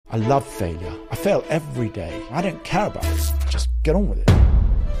I love failure. I fail every day. I don't care about it. Just get on with it.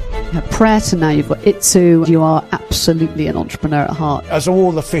 You have Pret, and now you've got Itsu. You are absolutely an entrepreneur at heart. As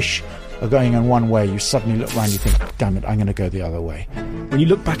all the fish are going in one way, you suddenly look around and you think, damn it, I'm going to go the other way. When you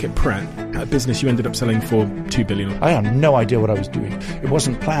look back at Pret, a business you ended up selling for $2 billion. I had no idea what I was doing. It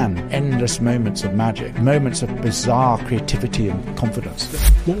wasn't planned. Endless moments of magic, moments of bizarre creativity and confidence.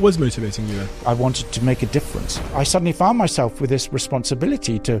 What was motivating you there? I wanted to make a difference. I suddenly found myself with this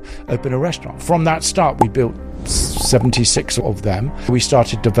responsibility to open a restaurant. From that start, we built 76 of them. We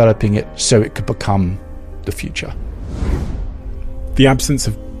started developing it so it could become the future. The absence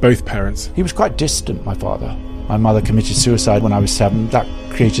of both parents. He was quite distant, my father. My mother committed suicide when I was 7. That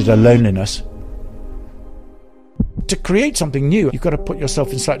created a loneliness. To create something new, you've got to put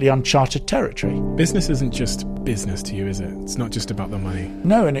yourself in slightly uncharted territory. Business isn't just business to you, is it? It's not just about the money.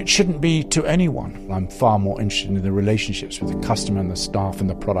 No, and it shouldn't be to anyone. I'm far more interested in the relationships with the customer and the staff and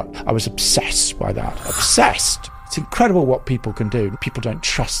the product. I was obsessed by that. Obsessed. It's incredible what people can do. People don't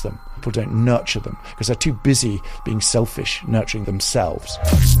trust them. People don't nurture them because they're too busy being selfish, nurturing themselves.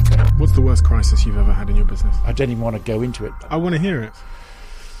 What's the worst crisis you've ever had in your business? I don't even want to go into it. I want to hear it.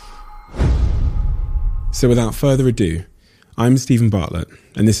 So without further ado, I'm Stephen Bartlett,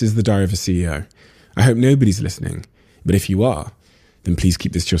 and this is The Diary of a CEO. I hope nobody's listening, but if you are, then please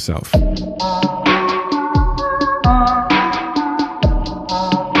keep this to yourself.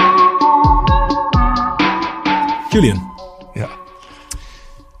 Julian. Yeah.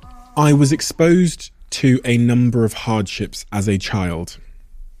 I was exposed to a number of hardships as a child.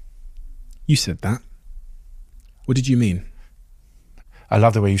 You said that. What did you mean? I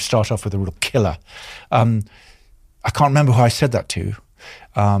love the way you start off with a real killer. I can't remember who I said that to.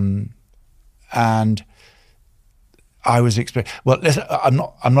 And I was well, listen, I'm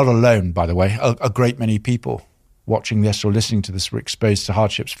not alone, by the way. A great many people watching this or listening to this were exposed to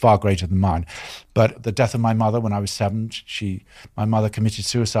hardships far greater than mine. But the death of my mother when I was 7, my mother committed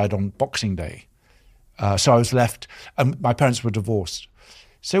suicide on Boxing Day. So I was left, and my parents were divorced.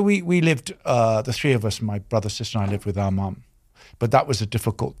 So we lived, the three of us, my brother, sister, and I lived with our mum. But that was a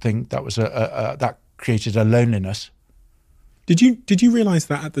difficult thing. That was that created a loneliness. Did you realise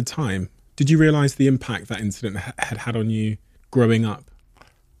that at the time? Did you realise the impact that incident had on you growing up?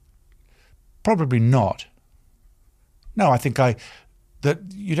 Probably not. No, I think that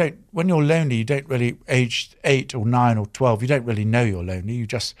you don't. When you're lonely, you don't really. Aged 8 or 9 or 12, you don't really know you're lonely. You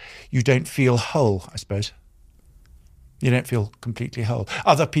don't feel whole, I suppose. You don't feel completely whole.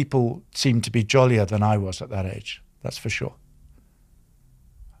 Other people seem to be jollier than I was at that age. That's for sure.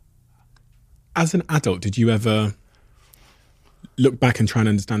 As an adult, did you ever look back and try and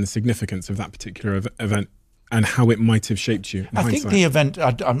understand the significance of that particular event and how it might have shaped you? I think the event,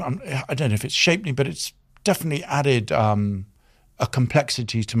 I don't know if it's shaped me, but it's definitely added a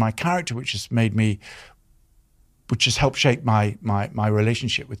complexity to my character, which has helped shape my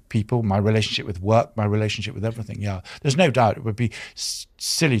relationship with people, my relationship with work, my relationship with everything. Yeah, there's no doubt. It would be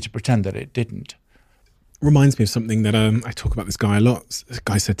silly to pretend that it didn't. Reminds me of something that I talk about this guy a lot. This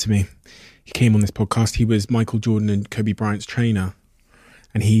guy said to me, he came on this podcast, he was Michael Jordan and Kobe Bryant's trainer,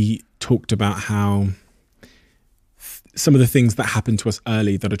 and he talked about how some of the things that happen to us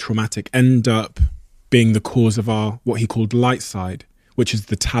early that are traumatic end up being the cause of our, what he called light side, which is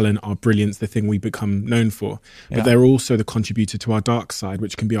the talent, our brilliance, the thing we become known for. But they're also the contributor to our dark side,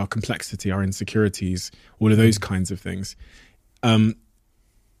 which can be our complexity, our insecurities, all of those kinds of things. Do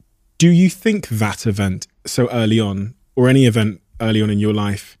you think that event so early on, or any event early on in your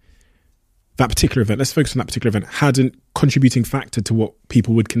life, that particular event, let's focus on that particular event, had a contributing factor to what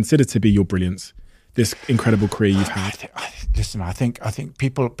people would consider to be your brilliance, this incredible career you've had? I think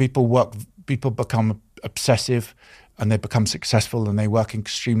people become obsessive and they become successful and they work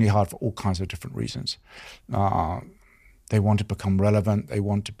extremely hard for all kinds of different reasons. They want to become relevant. They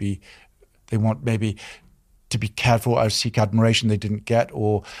want maybe to be cared for or seek admiration they didn't get,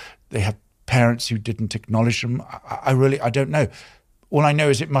 or they have parents who didn't acknowledge them. I don't know. All I know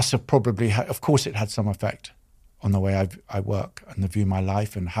is it must have probably, of course it had some effect on the way I work and view my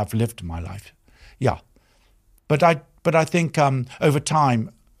life and have lived my life. Yeah. But I think over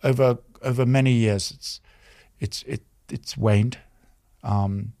time, over many years, it's waned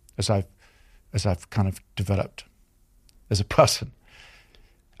as I've kind of developed as a person.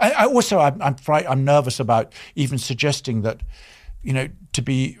 I'm nervous about even suggesting that, to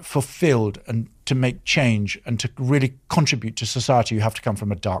be fulfilled and to make change and to really contribute to society, you have to come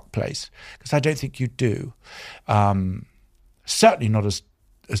from a dark place, because I don't think you do. Certainly not as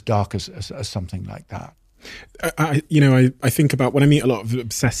dark as something like that. I think about when I meet a lot of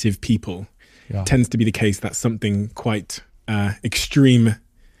obsessive people, it tends to be the case that something quite extreme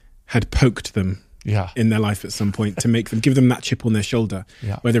had poked them in their life at some point to give them that chip on their shoulder,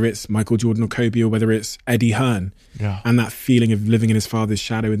 whether it's Michael Jordan or Kobe or whether it's Eddie Hearn, and that feeling of living in his father's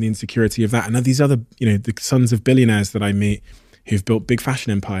shadow and the insecurity of that. And these other, the sons of billionaires that I meet who've built big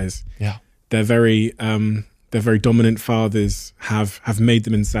fashion empires, they're very dominant fathers have made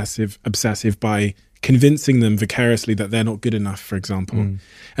them obsessive by convincing them vicariously that they're not good enough, for example.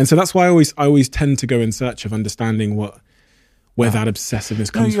 And so that's why I always tend to go in search of understanding where that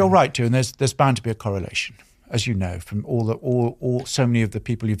obsessiveness comes from. You're right too, and there's bound to be a correlation, as you know, from all so many of the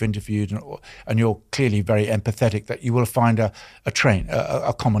people you've interviewed, and you're clearly very empathetic that you will find a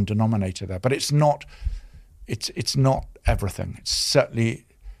common denominator there. But it's not everything. It's certainly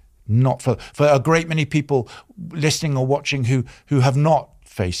not for a great many people listening or watching who have not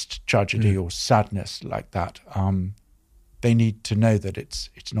faced tragedy or sadness like that. They need to know that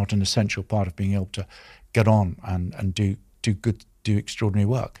it's not an essential part of being able to get on and do extraordinary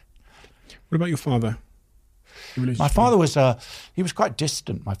work. What about your father? My father was he was quite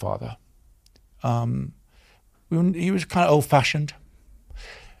distant. My father, he was kind of old-fashioned.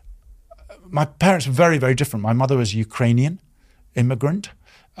 My parents were very, very different. My mother was a Ukrainian immigrant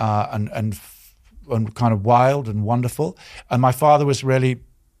and kind of wild and wonderful, and my father was really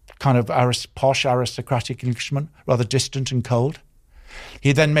kind of posh aristocratic Englishman, rather distant and cold.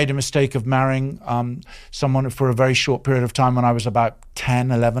 He then made a mistake of marrying someone for a very short period of time when I was about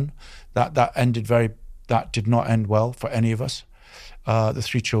 10, 11. That did not end well for any of us, the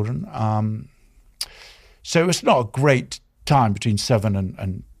three children. So it was not a great time between 7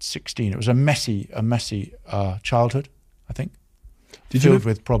 and 16. It was a messy childhood, I think, filled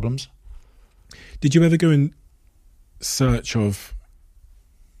with problems. Did you ever go in search of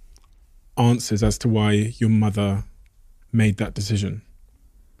answers as to why your mother made that decision?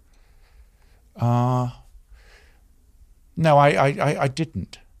 No, I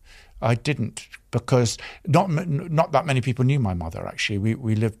didn't. I didn't, because not that many people knew my mother. Actually,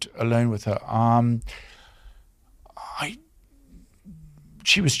 we lived alone with her.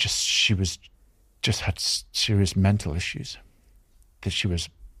 She just had serious mental issues. That she was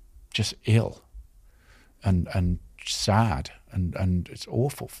just ill, and sad, and it's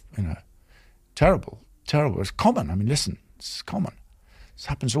awful. Terrible. It's common. I mean, listen, it's common. This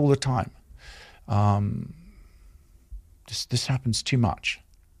happens all the time. This happens too much.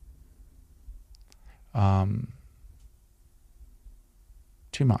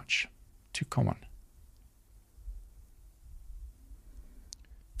 Too much. Too common.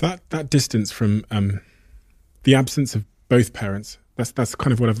 That distance from the absence of both parents, that's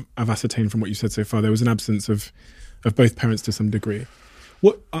kind of what I've ascertained from what you said so far. There was an absence of both parents to some degree.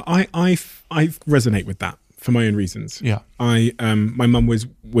 What I resonate with that for my own reasons. Yeah. My mum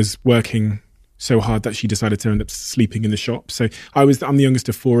was working so hard that she decided to end up sleeping in the shop. So I'm the youngest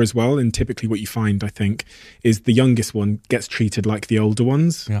of 4 as well, and typically what you find, I think, is the youngest one gets treated like the older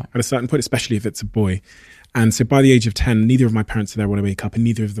ones at a certain point, especially if it's a boy. And so by the age of 10, neither of my parents are there when I wake up, and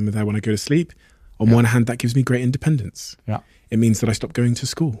neither of them are there when I go to sleep. On one hand, that gives me great independence. Yeah. It means that I stop going to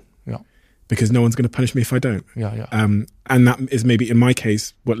school. Yeah. Because no one's going to punish me if I don't. Yeah. And that is maybe, in my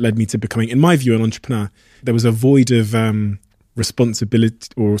case, what led me to becoming, in my view, an entrepreneur. There was a void of responsibility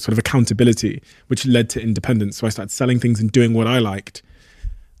or sort of accountability, which led to independence. So I started selling things and doing what I liked.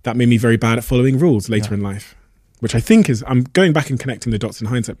 That made me very bad at following rules later in life, which I think is, I'm going back and connecting the dots in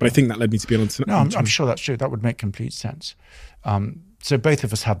hindsight, but I think that led me to be an entrepreneur. No, I'm sure that's true. That would make complete sense. So both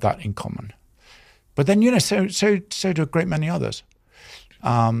of us have that in common. But then, so do a great many others.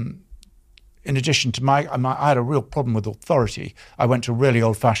 In addition to I had a real problem with authority. I went to really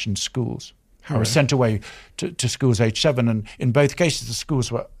old-fashioned schools. I was sent away to schools age 7, and in both cases the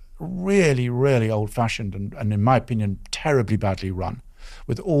schools were really, really old-fashioned and in my opinion, terribly badly run,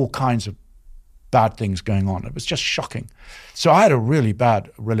 with all kinds of bad things going on. It was just shocking. So I had a really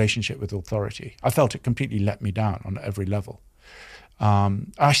bad relationship with authority. I felt it completely let me down on every level.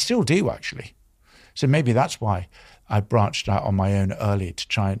 I still do, actually. So maybe that's why I branched out on my own early to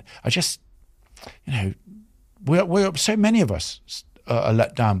try and, I just, we're so many of us are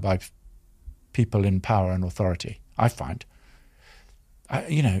let down by people in power and authority, I find.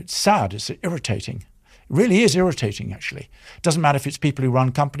 It's sad, it's irritating. It really is irritating, actually. It doesn't matter if it's people who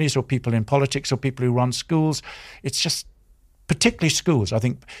run companies or people in politics or people who run schools. It's just, particularly schools, I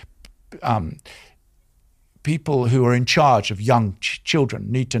think people who are in charge of young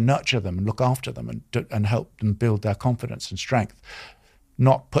children need to nurture them and look after them and help them build their confidence and strength,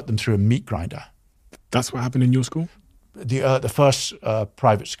 not put them through a meat grinder. That's what happened in your school? The first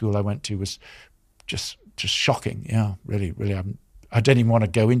private school I went to was just shocking. Yeah, really, really. I didn't even want to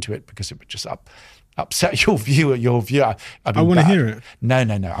go into it because it would just upset your view. I want to hear it. No.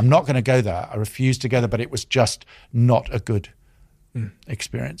 I'm not going to go there. I refuse to go there, but it was just not a good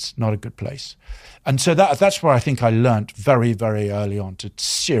experience, not a good place. And so that's where I think I learned very, very early on to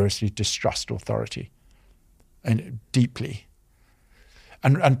seriously distrust authority and deeply.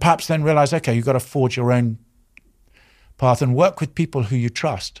 And perhaps then realize, okay, you've got to forge your own path and work with people who you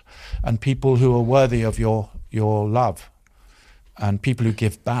trust and people who are worthy of your love and people who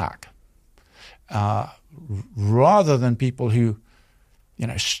give back. Rather than people who,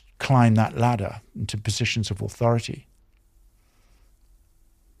 climb that ladder into positions of authority.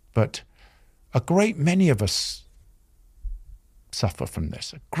 But a great many of us suffer from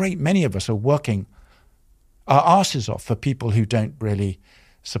this. A great many of us are working our asses off for people who don't really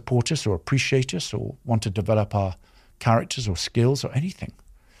support us or appreciate us or want to develop our characters or skills or anything.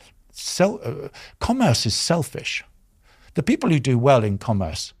 Commerce is selfish. The people who do well in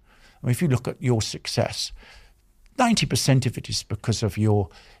commerce, if you look at your success, 90% of it is because of your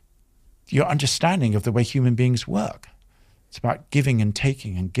understanding of the way human beings work. It's about giving and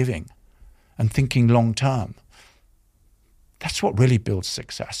taking and giving and thinking long term. That's what really builds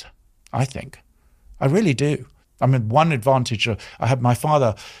success, I think. I really do. I mean, one advantage, I had my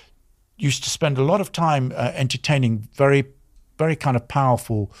father used to spend a lot of time entertaining very, very kind of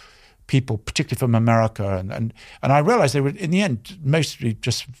powerful people, particularly from America. And I realized they were, in the end, mostly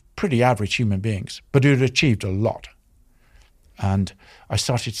just pretty average human beings, but who had achieved a lot. And I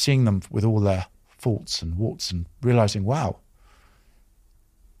started seeing them with all their faults and warts and realizing, wow,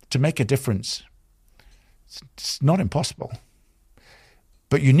 to make a difference, it's not impossible.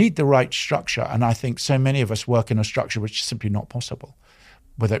 But you need the right structure. And I think so many of us work in a structure which is simply not possible,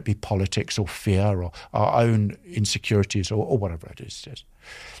 whether it be politics or fear or our own insecurities or whatever it is.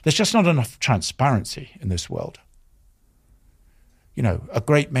 There's just not enough transparency in this world. A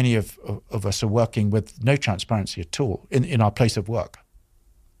great many of us are working with no transparency at all in our place of work.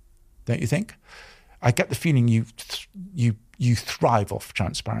 Don't you think? I get the feeling you thrive off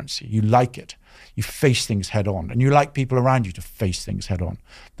transparency. You like it. You face things head on, and you like people around you to face things head on.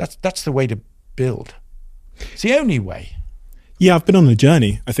 That's the way to build. It's the only way. Yeah, I've been on a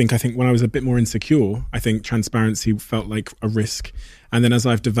journey. I think when I was a bit more insecure, I think transparency felt like a risk. And then as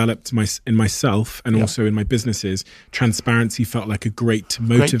I've developed in myself and also in my businesses, transparency felt like a great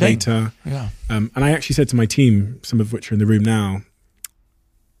motivator. Yeah. And I actually said to my team, some of which are in the room now,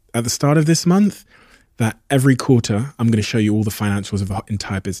 at the start of this month, that every quarter I'm going to show you all the financials of our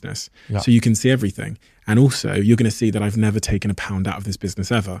entire business. Yeah. So you can see everything. And also you're going to see that I've never taken a pound out of this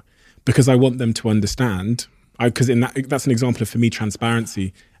business ever, because I want them to understand, because that's an example of, for me,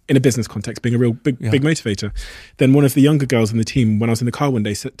 transparency in a business context being a real big motivator. Then one of the younger girls on the team, when I was in the car one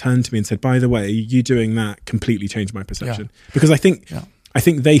day, turned to me and said, by the way, you doing that completely changed my perception. Yeah. Because I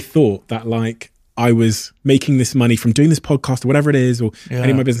think they thought that I was making this money from doing this podcast or whatever it is, or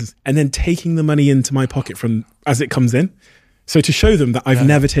any of my business, and then taking the money into my pocket from as it comes in. So to show them that I've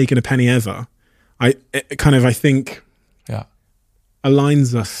never taken a penny ever, I think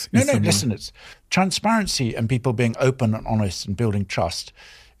aligns us. Listen, it's transparency and people being open and honest and building trust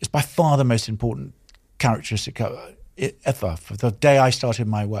is by far the most important characteristic ever. For the day I started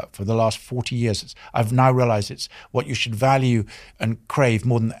my work, for the last 40 years, I've now realized it's what you should value and crave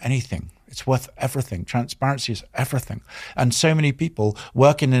more than anything. It's worth everything. Transparency is everything. And so many people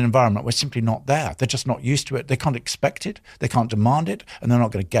work in an environment where simply not there. They're just not used to it. They can't expect it. They can't demand it, and they're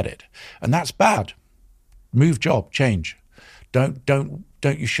not going to get it. And that's bad. Move job, change.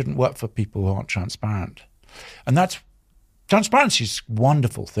 You shouldn't work for people who aren't transparent. And transparency is a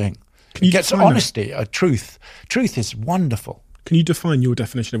wonderful thing. It gets honesty, truth. Truth is wonderful. Can you define your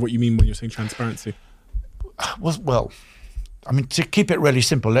definition of what you mean when you're saying transparency? Well, I mean, to keep it really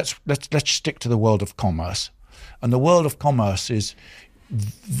simple, let's stick to the world of commerce. And the world of commerce is,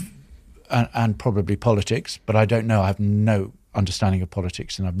 and probably politics, but I don't know. I have no understanding of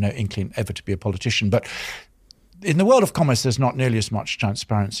politics, and I have no inkling ever to be a politician. But in the world of commerce, there's not nearly as much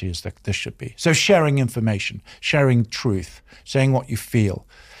transparency as there should be. So sharing information, sharing truth, saying what you feel,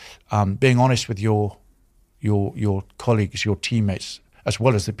 being honest with your colleagues, your teammates, as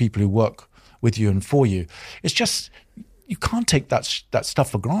well as the people who work with you and for you. It's just, you can't take that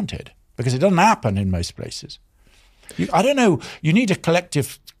stuff for granted, because it doesn't happen in most places. I don't know. You need a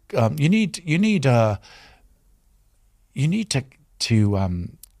collective. You need to.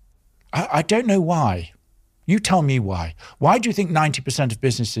 I don't know why. You tell me why. Why do you think 90% of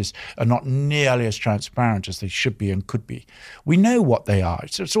businesses are not nearly as transparent as they should be and could be? We know what they are.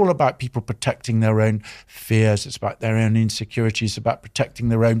 It's all about people protecting their own fears. It's about their own insecurities, about protecting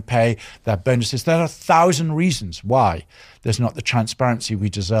their own pay, their bonuses. There are 1,000 reasons why there's not the transparency we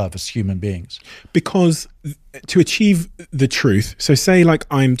deserve as human beings. Because to achieve the truth, so say like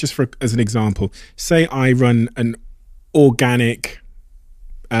as an example, say I run an organic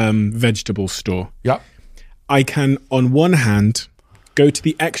vegetable store. Yep. I can, on one hand, go to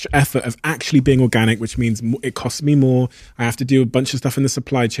the extra effort of actually being organic, which means it costs me more. I have to do a bunch of stuff in the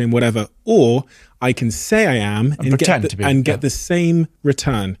supply chain, whatever. Or I can say I am and get the same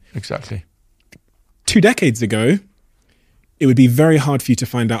return. Exactly. 2 decades ago, it would be very hard for you to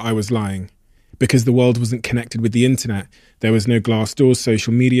find out I was lying because the world wasn't connected with the internet. There was no glass doors,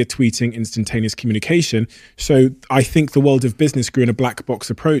 social media, tweeting, instantaneous communication. So I think the world of business grew in a black box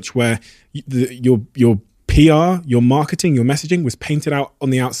approach where your PR, your marketing, your messaging was painted out on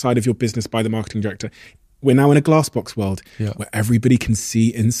the outside of your business by the marketing director. We're now in a glass box world where everybody can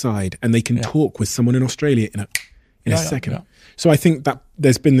see inside and they can talk with someone in Australia in a second. Yeah. So I think that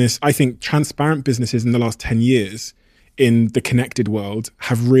there's been this, I think transparent businesses in the last 10 years in the connected world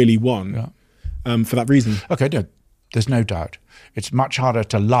have really won for that reason. Okay, there's no doubt. It's much harder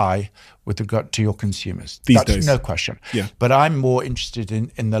to lie with regard to your consumers. These days. No question. Yeah. But I'm more interested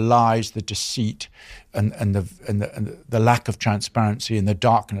in the lies, the deceit, and the lack of transparency and the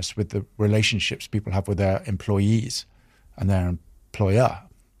darkness with the relationships people have with their employees and their employer,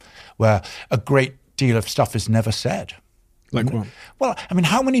 where a great deal of stuff is never said. Like what? Well, I mean,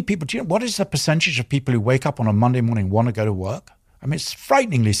 how many people, what is the percentage of people who wake up on a Monday morning and want to go to work? I mean, it's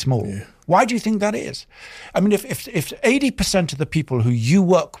frighteningly small. Yeah. Why do you think that is? I mean, if 80% of the people who you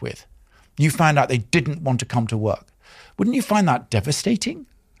work with, you found out they didn't want to come to work, wouldn't you find that devastating?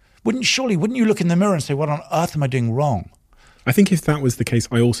 Wouldn't you look in the mirror and say, what on earth am I doing wrong? I think if that was the case,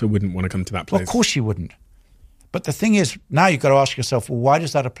 I also wouldn't want to come to that place. Well, of course you wouldn't. But the thing is, now you've got to ask yourself, well, why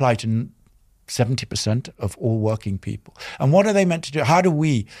does that apply to 70% of all working people? And what are they meant to do? How do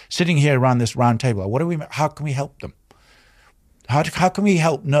we, sitting here around this round table, how can we help them? How can we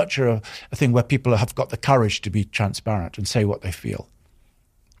help nurture a thing where people have got the courage to be transparent and say what they feel?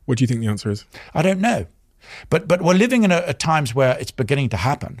 What do you think the answer is? I don't know. But we're living in a times where it's beginning to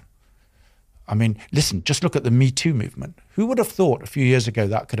happen. I mean, listen, just look at the Me Too movement. Who would have thought a few years ago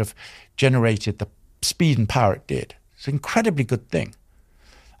that could have generated the speed and power it did? It's an incredibly good thing.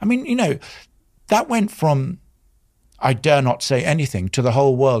 I mean, that went from I dare not say anything to the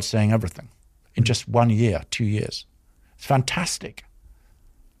whole world saying everything in just 1 year, 2 years. It's fantastic.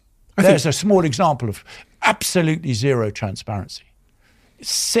 There's a small example of absolutely zero transparency.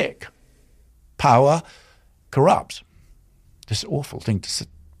 It's sick. Power corrupts. This awful thing to say,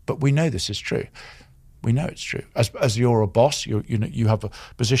 but we know this is true. We know it's true. As you're a boss, you have a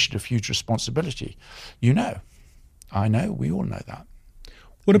position of huge responsibility. I know. We all know that.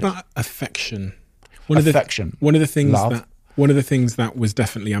 What about affection? Affection. One of the things Love. One of the things that was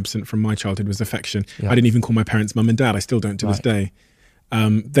definitely absent from my childhood was affection. Yeah. I didn't even call my parents mum and dad. I still don't to this day.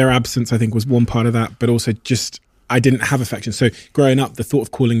 Their absence, I think, was one part of that, but also just I didn't have affection. So growing up, the thought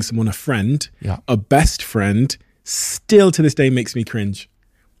of calling someone a friend, a best friend, still to this day makes me cringe.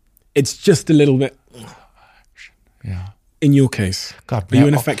 It's just a little bit. Yeah. In your case, God, are you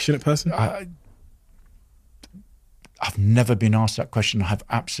an affectionate person? I've never been asked that question. I have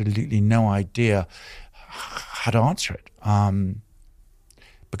absolutely no idea how to answer it.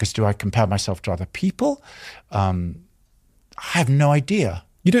 Because do I compare myself to other people? I have no idea.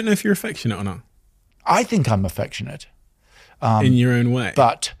 You don't know if you're affectionate or not? I think I'm affectionate. In your own way.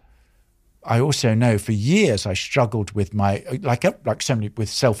 But I also know for years I struggled with my, like so many, with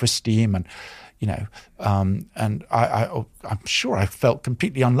self-esteem and, and I'm sure I felt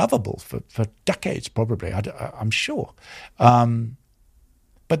completely unlovable for decades probably, I'm sure.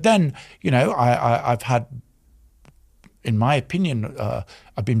 But then, I've had, in my opinion,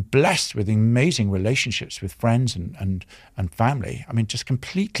 I've been blessed with amazing relationships with friends and family. I mean, just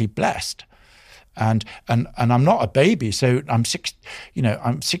completely blessed. And I'm not a baby, so I'm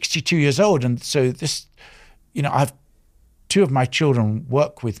 62 years old, and so this, I have 2 of my children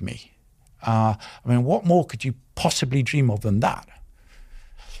work with me. I mean, what more could you possibly dream of than that?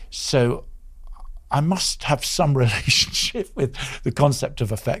 So I must have some relationship with the concept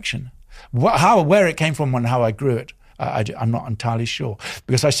of affection. Where it came from and how I grew it, I'm not entirely sure,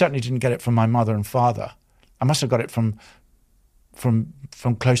 because I certainly didn't get it from my mother and father. I must have got it from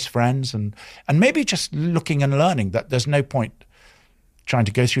close friends and maybe just looking and learning that there's no point trying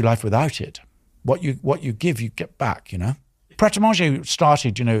to go through life without it. What you give, you get back, Pret a Manger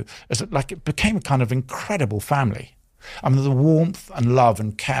started, as it became a kind of incredible family. I mean, the warmth and love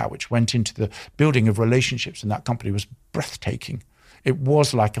and care which went into the building of relationships in that company was breathtaking. It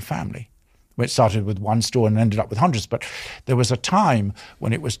was like a family. It started with one store and ended up with hundreds, but there was a time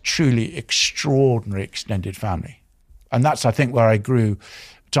when it was truly extraordinary extended family. And that's, I think, where I grew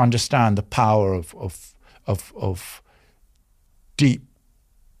to understand the power of deep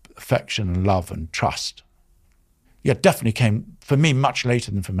affection and love and trust. Yeah, it definitely came, for me, much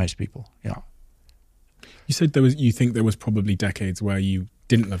later than for most people, yeah. You said you think there was probably decades where you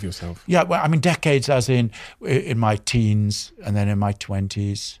didn't love yourself. Yeah, well, I mean, decades as in my teens and then in my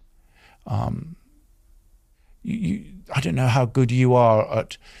 20s. I don't know how good you are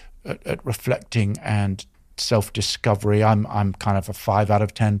at reflecting and self-discovery. I'm kind of a 5 out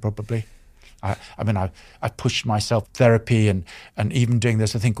of 10 probably. I pushed myself therapy and even doing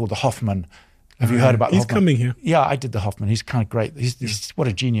there's a thing called the Hoffman. Have you heard about the Hoffman? He's coming here. Yeah, I did the Hoffman. He's kind of great. He's what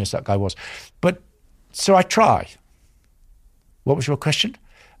a genius that guy was. But so I try. What was your question?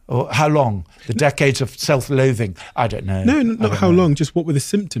 Or how long? The decades of self-loathing? I don't know. No, not how long. Just what were the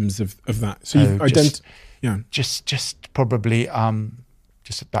symptoms of that? So you've just probably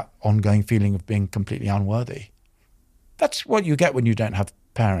just that ongoing feeling of being completely unworthy. That's what you get when you don't have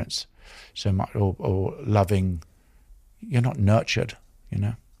parents so much or loving. You're not nurtured,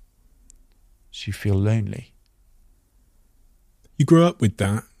 So you feel lonely. You grew up with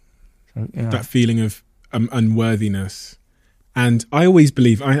that. That feeling of unworthiness. And I always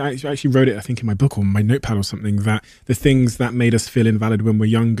believe, I actually wrote it, I think, in my book or my notepad or something, that the things that made us feel invalid when we're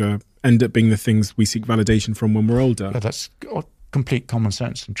younger end up being the things we seek validation from when we're older. Yeah, that's complete common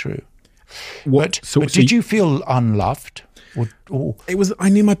sense and true. But did you feel unloved? Or? It was, I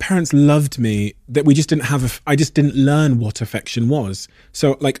knew my parents loved me, that we just didn't have, I just didn't learn what affection was.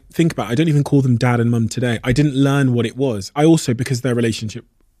 So think about it, I don't even call them dad and mum today. I didn't learn what it was. I also, because their relationship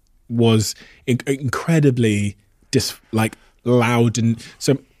was incredibly loud, and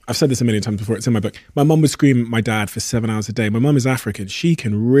so I've said this a million times before, it's in my book. My mum would scream at my dad for 7 hours a day. My mum is African, she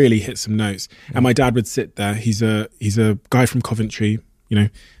can really hit some notes. And my dad would sit there, he's a guy from Coventry,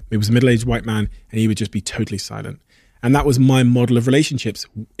 he was a middle-aged white man, and he would just be totally silent. And that was my model of relationships.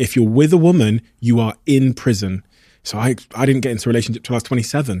 If you're with a woman, you are in prison. So I didn't get into a relationship till I was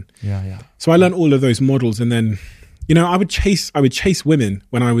 27. Yeah. So I learned all of those models, and then I would chase women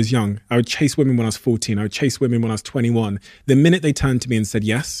when I was young. I would chase women when I was 14. I would chase women when I was 21. The minute they turned to me and said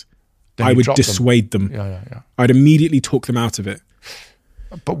yes, I would dissuade them. Yeah. I'd immediately talk them out of it.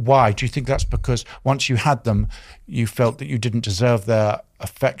 But why? Do you think that's because once you had them, you felt that you didn't deserve their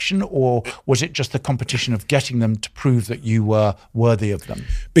affection, or was it just the competition of getting them to prove that you were worthy of them?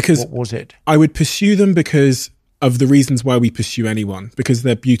 Because what was it? I would pursue them because of the reasons why we pursue anyone, because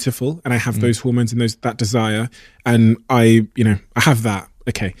they're beautiful and I have those hormones and that desire, and I have that.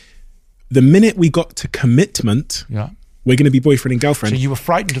 Okay. The minute we got to commitment, we're going to be boyfriend and girlfriend. So you were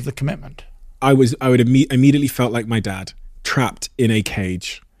frightened of the commitment? I would immediately felt like my dad, trapped in a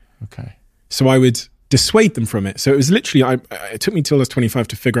cage. Okay. So I would dissuade them from it. So it was literally, it took me till I was 25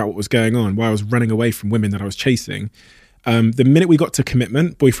 to figure out what was going on, why I was running away from women that I was chasing. The minute we got to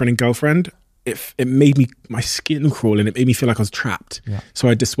commitment, boyfriend and girlfriend, it made my skin crawl, and it made me feel like I was trapped. Yeah. So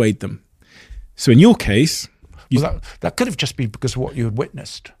I dissuade them. So in your case, that could have just been because of what you had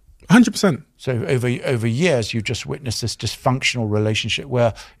witnessed. 100%. So over years, you just witnessed this dysfunctional relationship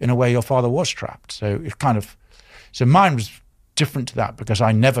where, in a way, your father was trapped. So mine was different to that because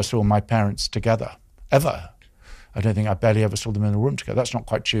I never saw my parents together, ever. I barely ever saw them in a room together. That's not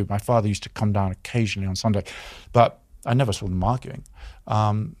quite true. My father used to come down occasionally on Sunday, but I never saw them arguing.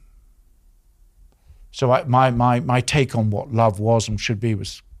 So my take on what love was and should be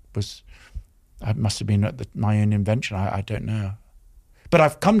was it must have been my own invention. I don't know. But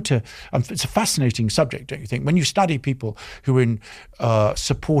I've come to, it's a fascinating subject, don't you think? When you study people who are in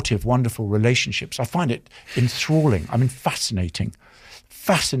supportive, wonderful relationships, I find it enthralling. Fascinating.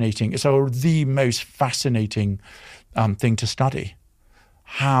 Fascinating. It's the most fascinating thing to study.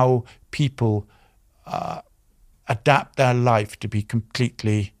 How people adapt their life to be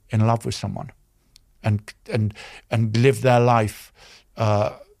completely in love with someone and live their life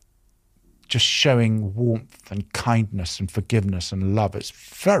just showing warmth and kindness and forgiveness and love. It's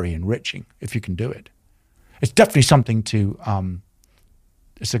very enriching if you can do it. It's definitely something to,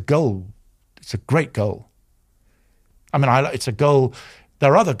 it's a goal. It's a great goal. It's a goal.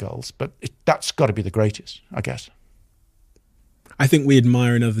 There are other goals, but that's got to be the greatest, I guess. I think we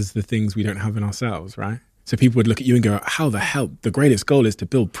admire in others the things we don't have in ourselves, right? So people would look at you and go, how the hell, the greatest goal is to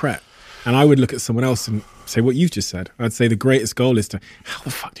build Pret. And I would look at someone else and say what you've just said. I'd say the greatest goal is to, how the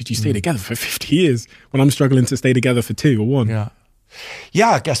fuck did you stay together for 50 years when I'm struggling to stay together for 2 or 1?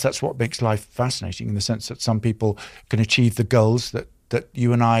 Yeah, I guess that's what makes life fascinating, in the sense that some people can achieve the goals that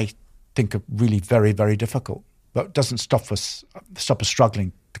you and I think are really very, very difficult, but it doesn't stop us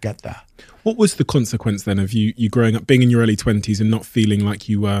struggling to get there. What was the consequence then of you growing up, being in your early 20s and not feeling like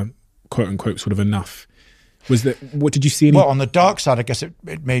you were, quote unquote, sort of enough? Was that, what did you see? Well, on the dark side, I guess it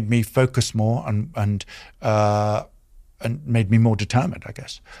made me focus more and made me more determined. I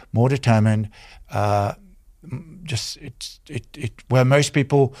guess more determined. Just where most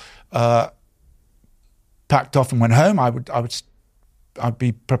people packed off and went home, I'd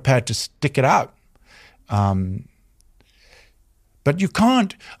be prepared to stick it out. But you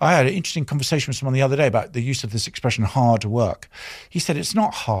can't. I had an interesting conversation with someone the other day about the use of this expression "hard work." He said it's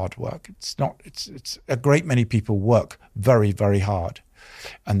not hard work. It's not. It's a great many people work very, very hard,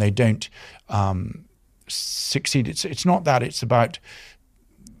 and they don't succeed. It's not that. It's about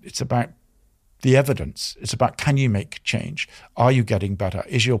the evidence. It's about, can you make change? Are you getting better?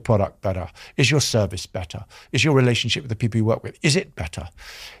 Is your product better? Is your service better? Is your relationship with the people you work with, is it better?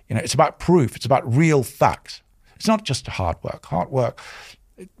 It's about proof. It's about real facts. It's not just hard work. Hard work,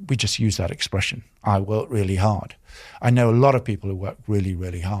 we just use that expression. I work really hard. I know a lot of people who work really,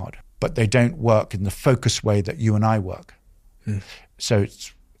 really hard, but they don't work in the focused way that you and I work. So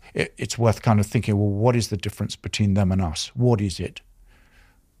it's worth kind of thinking, well, what is the difference between them and us? What is it?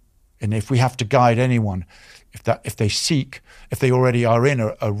 And if we have to guide anyone, if they already are in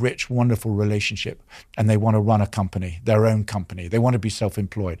a rich, wonderful relationship and they want to run a company, their own company, they want to be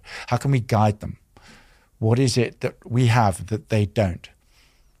self-employed, how can we guide them? What is it that we have that they don't?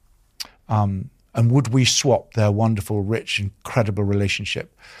 And would we swap their wonderful, rich, incredible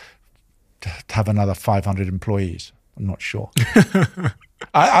relationship to have another 500 employees? I'm not sure.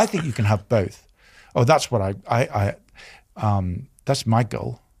 I think you can have both. Oh, that's what that's my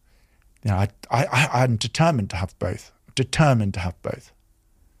goal. I'm determined to have both. Determined to have both.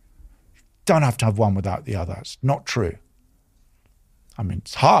 Don't have to have one without the other. It's not true. I mean,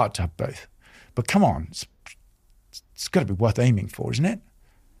 it's hard to have both. But come on, it's got to be worth aiming for, isn't it?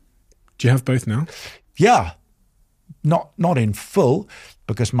 Do you have both now? Yeah. Not in full,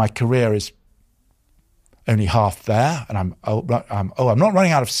 because my career is only half there, and I'm not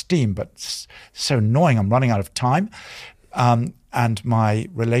running out of steam, but it's so annoying. I'm running out of time. And my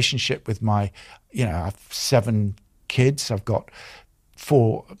relationship with I have 7 kids. I've got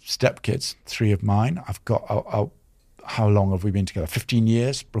 4 stepkids, 3 of mine. I've got, how long have we been together? 15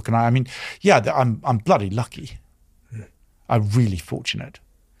 years, Brooke and I. I mean, yeah, I'm bloody lucky. I'm really fortunate.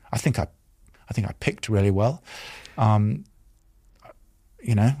 I think I picked really well. I'm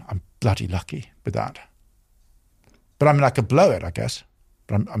bloody lucky with that. But I mean, I could blow it, I guess.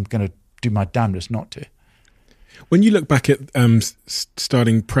 But I'm going to do my damnedest not to. When you look back at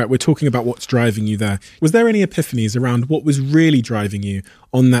starting Pret, we're talking about what's driving you there. Was there any epiphanies around what was really driving you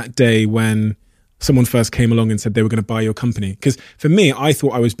on that day when someone first came along and said they were going to buy your company? Because for me, I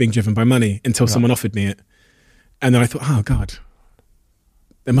thought I was being driven by money until someone offered me it. And then I thought, oh, God,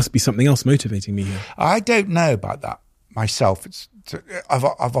 there must be something else motivating me here. I don't know about that myself. I've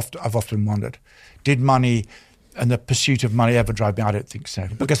often wondered, did money and the pursuit of money ever drive me? I don't think so.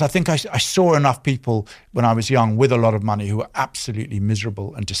 Because I think I saw enough people when I was young with a lot of money who were absolutely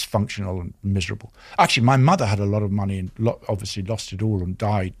miserable and dysfunctional and miserable. Actually, my mother had a lot of money and obviously lost it all and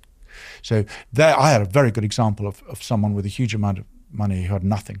died. So there, I had a very good example of someone with a huge amount of money who had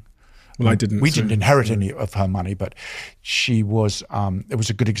nothing. Well, I didn't. We didn't inherit any of her money, but she was. It was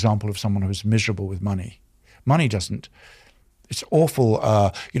a good example of someone who was miserable with money. Money doesn't. It's awful.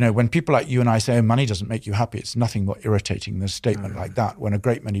 When people like you and I say, oh, money doesn't make you happy, it's nothing more irritating than a statement like that, when a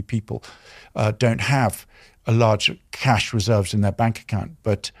great many people don't have a large cash reserves in their bank account.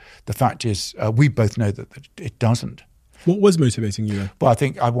 But the fact is, we both know that it doesn't. What was motivating you there? Well, I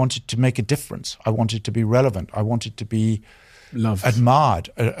think I wanted to make a difference. I wanted to be relevant. I wanted to be loved, admired.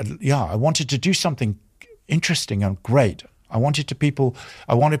 I wanted to do something interesting and great. I wanted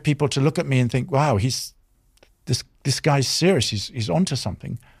people to look at me and think, wow, this guy's serious. He's onto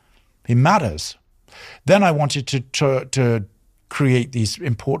something. He matters. Then I wanted to create these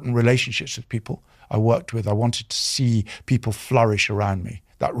important relationships with people I worked with. I wanted to see people flourish around me.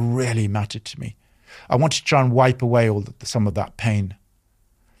 That really mattered to me. I wanted to try and wipe away some of that pain.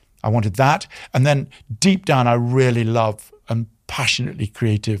 I wanted that. And then deep down, I really love and passionately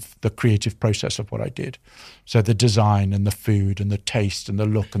the creative process of what I did. So the design and the food and the taste and the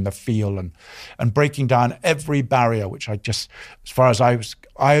look and the feel and breaking down every barrier, which I just, as far as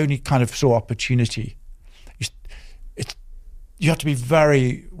I only kind of saw opportunity. you have to be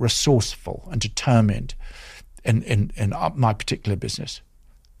very resourceful and determined in my particular business,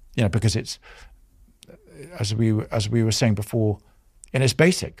 because it's, as we were saying before, and it's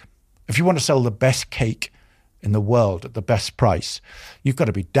basic. If you want to sell the best cake in the world at the best price, you've got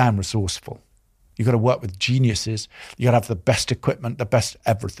to be damn resourceful. You've got to work with geniuses. You've got to have the best equipment, the best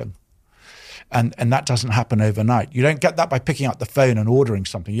everything. And that doesn't happen overnight. You don't get that by picking up the phone and ordering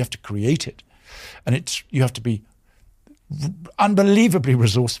something. You have to create it. And you have to be unbelievably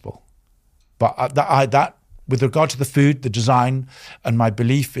resourceful. But that with regard to the food, the design, and my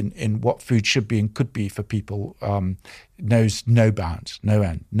belief in what food should be and could be for people, knows no bounds, no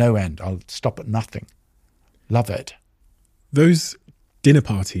end. I'll stop at nothing. Love it. Those dinner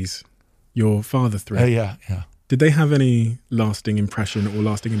parties your father threw. Oh, yeah. Did they have any lasting impression or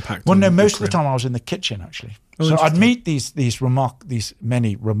lasting impact? Well, no, most of the time I was in the kitchen, actually. So I'd meet these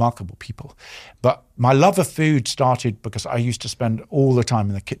many remarkable people. But my love of food started because I used to spend all the time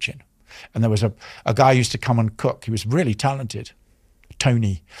in the kitchen. And there was a guy who used to come and cook. He was really talented,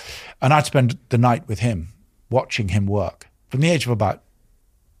 Tony. And I'd spend the night with him, watching him work from the age of about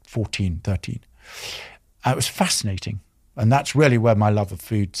 14, 13. It was fascinating. And that's really where my love of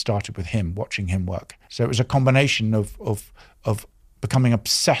food started, with him, watching him work. So it was a combination of becoming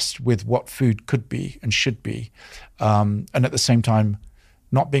obsessed with what food could be and should be, and at the same time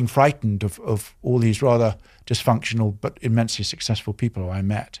not being frightened of all these rather dysfunctional but immensely successful people who I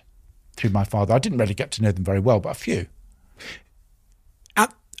met through my father. I didn't really get to know them very well, but a few.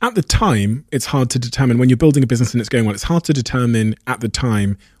 At the time, it's hard to determine, when you're building a business and it's going well, it's hard to determine at the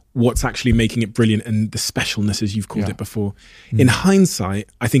time what's actually making it brilliant and the specialness, as you've called it before. In hindsight,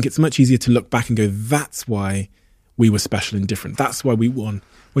 I think it's much easier to look back and go, that's why we were special and different. That's why we won.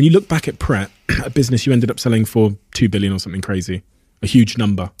 When you look back at Pret, a business you ended up selling for 2 billion or something crazy, a huge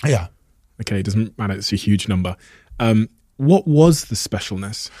number. Yeah. Okay, it doesn't matter. It's a huge number. What was the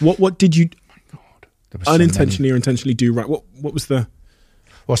specialness? What did you unintentionally or intentionally do right? What was the...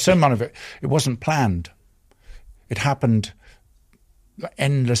 Well, so much of it wasn't planned. It happened.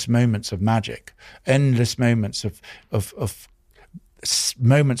 Endless moments of magic, endless moments of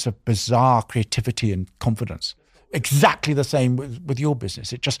moments of bizarre creativity and confidence. Exactly the same with your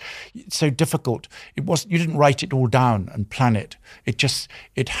business. It's so difficult. You didn't write it all down and plan it.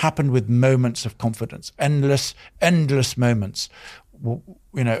 It happened with moments of confidence, endless moments,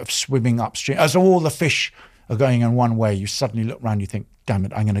 of swimming upstream. As all the fish are going in one way, you suddenly look around, you think, damn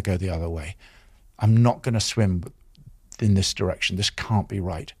it, I'm going to go the other way. I'm not going to swim in this direction. This can't be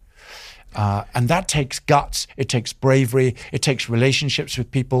right. And that takes guts. It takes bravery. It takes relationships with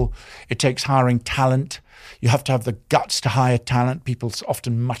people. It takes hiring talent. You have to have the guts to hire talent. People's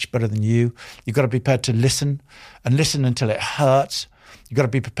often much better than you. You've got to be prepared to listen, and listen until it hurts. You've got to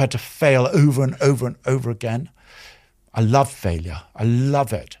be prepared to fail over and over and over again. I love failure. I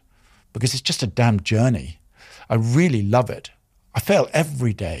love it because it's just a damn journey. I really love it. I fail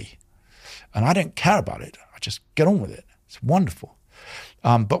every day and I don't care about it. I just get on with it. It's wonderful.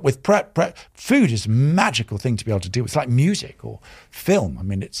 But with Pret, food is a magical thing to be able to do. It's like music or film. I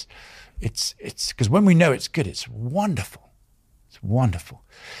mean, it's because when we know it's good, it's wonderful. It's wonderful.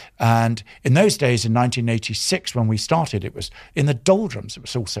 And in those days, in 1986, when we started, it was in the doldrums. It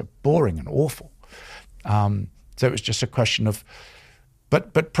was all so boring and awful. So it was just a question of,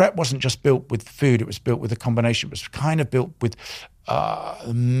 but Pret wasn't just built with food. It was built with a combination. It was kind of built with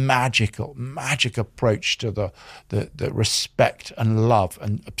magic approach to the respect and love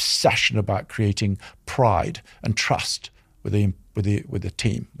and obsession about creating pride and trust with the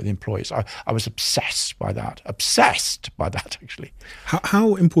team, with the employees. I was obsessed by that actually.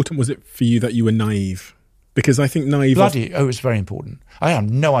 How important was it for you that you were naive? Because I think naive... it was very important. I had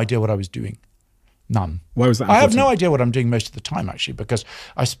no idea what I was doing. None. Why was that important? I have no idea what I'm doing most of the time, actually, because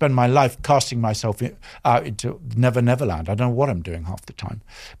I spend my life casting myself out into Neverland. I don't know what I'm doing half the time.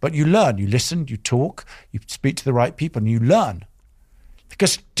 But you learn, you listen, you talk, you speak to the right people, and you learn.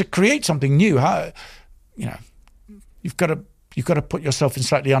 Because to create something new, you've got to put yourself in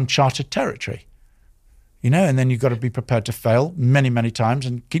slightly uncharted territory, and then you've got to be prepared to fail many, many times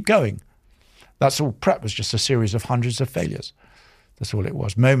and keep going. That's all. Pret was just a series of hundreds of failures. That's all it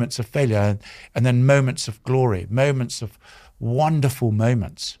was. Moments of failure and then moments of glory, moments of wonderful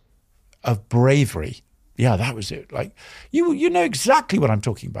moments of bravery. Yeah, that was it. Like you know exactly what I'm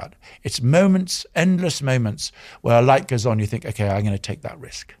talking about. It's moments, endless moments where a light goes on. You think, okay, I'm going to take that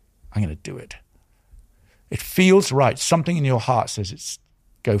risk. I'm going to do it. It feels right. Something in your heart says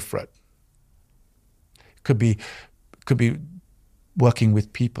go for it. Could be working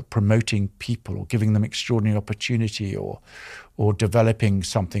with people, promoting people, or giving them extraordinary opportunity, or developing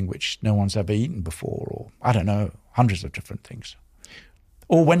something which no one's ever eaten before, or I don't know. hundreds of different things.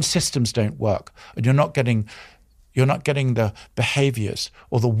 Or when systems don't work and you're not getting the behaviors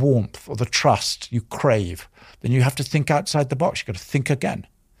or the warmth or the trust you crave, then you have to think outside the box. You've got to think again.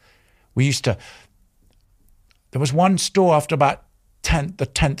 There was one store after about the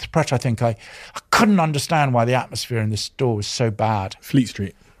 10th Pret, I think, I couldn't understand why the atmosphere in this store was so bad. Fleet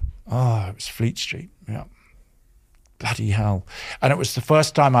Street. Oh, it was Fleet Street, yeah. Bloody hell. And it was the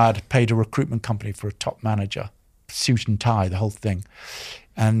first time I had paid a recruitment company for a top manager, suit and tie, the whole thing.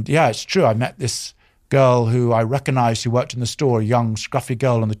 And yeah, it's true. I met this girl who I recognized who worked in the store, a young, scruffy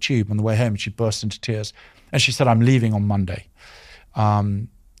girl on the tube on the way home. She burst into tears. And she said, I'm leaving on Monday.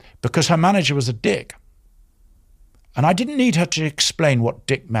 Because her manager was a dick. And I didn't need her to explain what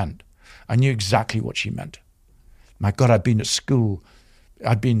dick meant. I knew exactly what she meant. My God, I'd been at school.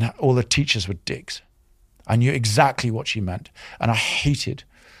 All the teachers were dicks. I knew exactly what she meant. And I hated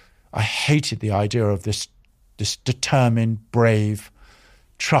the idea of this determined, brave,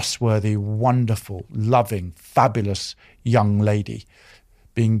 trustworthy, wonderful, loving, fabulous young lady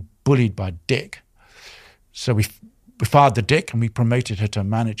being bullied by a dick. So we fired the dick and we promoted her to a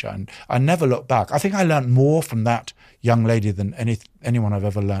manager. And I never looked back. I think I learned more from that young lady than anyone I've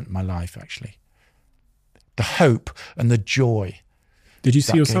ever learned in my life, actually. The hope and the joy. Did you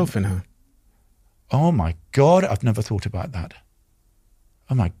see yourself in her? Oh, my God. I've never thought about that.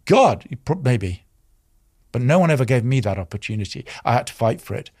 Oh, my God. Maybe. But no one ever gave me that opportunity. I had to fight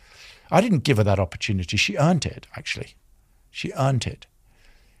for it. I didn't give her that opportunity. She earned it, actually. She earned it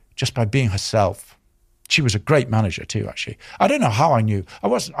just by being herself. She was a great manager too, actually. I don't know how I knew.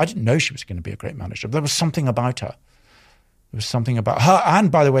 I didn't know she was going to be a great manager. There was something about her. There was something about her.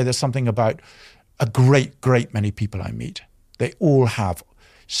 And by the way, there's something about a great, great many people I meet. They all have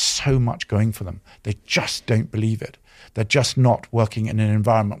so much going for them. They just don't believe it. They're just not working in an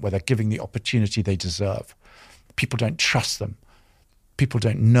environment where they're giving the opportunity they deserve. People don't trust them. People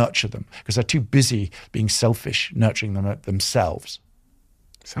don't nurture them because they're too busy being selfish, nurturing them themselves.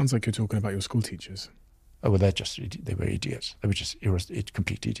 Sounds like you're talking about your school teachers. Oh, well, they were idiots. They were just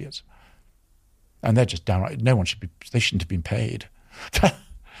complete idiots. And they're just downright, they shouldn't have been paid.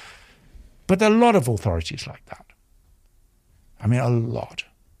 But there are a lot of authorities like that. I mean, a lot.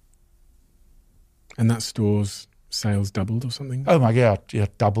 And that store's sales doubled or something? Oh my God, yeah,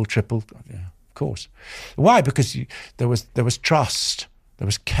 double, tripled, yeah, of course. Why? Because there was trust, there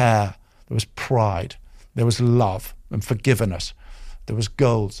was care, there was pride, there was love and forgiveness, there was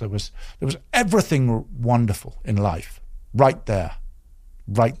goals, there was everything wonderful in life, right there.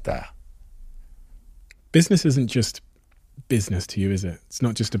 Business isn't just business to you, is it? It's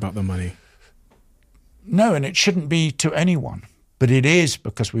not just about the money. No, and it shouldn't be to anyone, but it is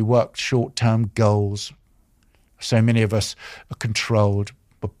because we work short-term goals. So many of us are controlled,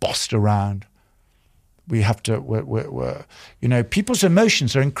 we're bossed around. We have to, people's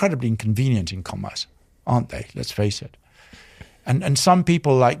emotions are incredibly inconvenient in commerce, aren't they? Let's face it. And some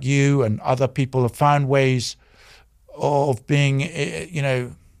people like you and other people have found ways of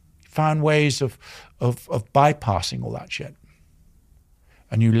being, found ways of bypassing all that shit.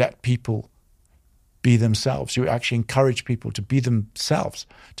 And you let people be themselves. You actually encourage people to be themselves,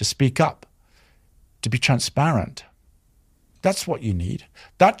 to speak up, to be transparent. That's what you need.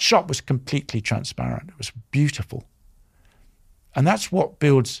 That shop was completely transparent. It was beautiful. And that's what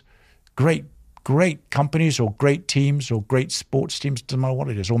builds great companies or great teams or great sports teams, doesn't matter what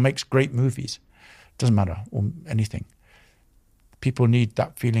it is, or makes great movies. Doesn't matter, or anything. People need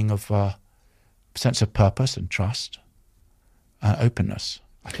that feeling of sense of purpose and trust and openness,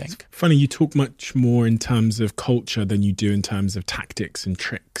 I think. It's funny, you talk much more in terms of culture than you do in terms of tactics and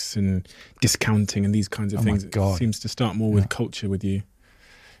tricks and discounting and these kinds of things. God. It seems to start more with culture with you.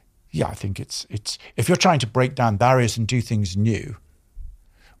 Yeah, I think it's if you're trying to break down barriers and do things new,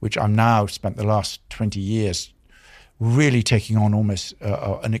 which I'm now spent the last 20 years really taking on almost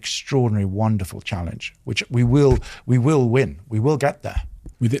an extraordinary, wonderful challenge, which we will win. We will get there.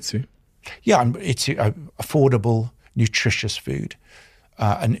 With Itsu? Yeah, it's affordable, nutritious food.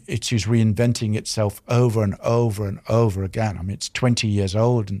 And Itsu's reinventing itself over and over and over again. I mean, it's 20 years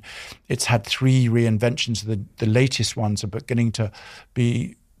old and it's had 3 reinventions. The latest ones are beginning to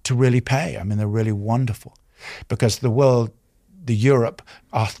really pay. I mean, they're really wonderful because the world, Europe,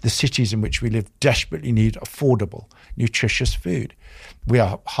 the cities in which we live desperately need affordable, nutritious food. We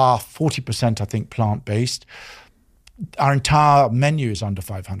are 40%, I think, plant-based. Our entire menu is under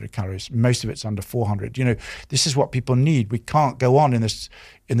 500 calories. Most of it's under 400. This is what people need. We can't go on in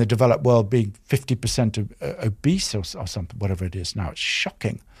the developed world being 50% obese or something, whatever it is now. It's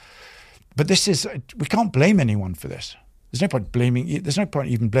shocking. But we can't blame anyone for this. There's no point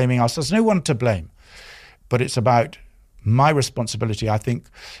even blaming us. There's no one to blame. but it's about my responsibility, I think,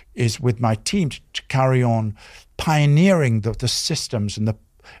 is with my team to carry on pioneering the systems and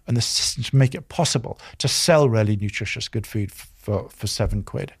the systems to make it possible to sell really nutritious, good food for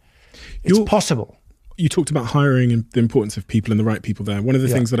 £7. It's possible. You talked about hiring and the importance of people and the right people there. One of the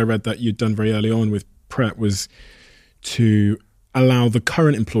things that I read that you'd done very early on with Pret was to allow the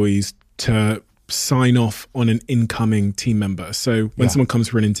current employees to sign off on an incoming team member. So when someone comes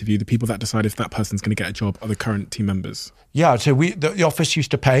for an interview, the people that decide if that person's going to get a job are the current team members. Yeah, so the office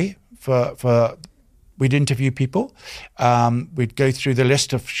used to pay for we'd interview people. We'd go through the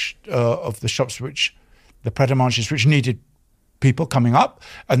list of the shops which the Pret managers which needed people coming up,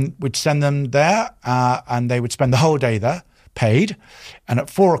 and we'd send them there, and they would spend the whole day there, paid. And at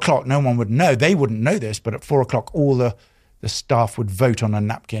 4:00, no one would know. They wouldn't know this, but at 4:00, all the staff would vote on a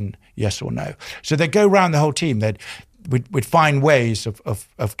napkin, yes or no. So they'd go around the whole team. We'd find ways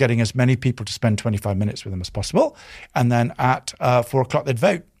of getting as many people to spend 25 minutes with them as possible. And then at 4:00, they'd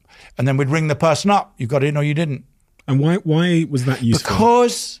vote. And then we'd ring the person up. You got in or you didn't. And why was that useful?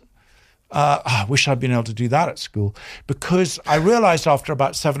 Because I wish I'd been able to do that at school, because I realized after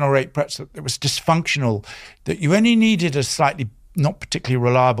about 7 or 8 Prets that it was dysfunctional, that you only needed a slightly not particularly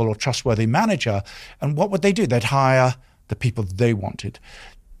reliable or trustworthy manager. And what would they do? They'd hire the people they wanted.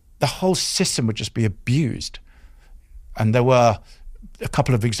 The whole system would just be abused. And there were a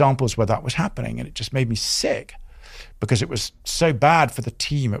couple of examples where that was happening, and it just made me sick because it was so bad for the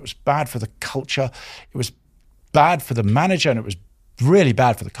team. It was bad for the culture. It was bad for the manager, and it was really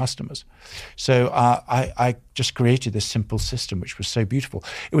bad for the customers. So I just created this simple system, which was so beautiful.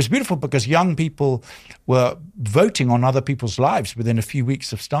 It was beautiful because young people were voting on other people's lives within a few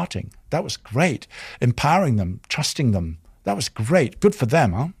weeks of starting. That was great. Empowering them, trusting them. That was great. Good for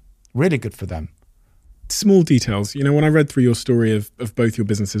them, huh? Really good for them. Small details. You know, when I read through your story of both your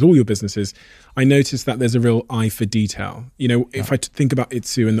businesses, all your businesses, I noticed that there's a real eye for detail. You know, if I think about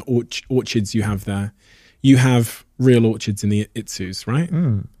Itsu and the orchards you have there, you have real orchards in the Itsus, right?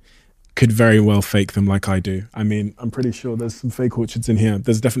 Could very well fake them like I do. I mean, I'm pretty sure there's some fake orchards in here.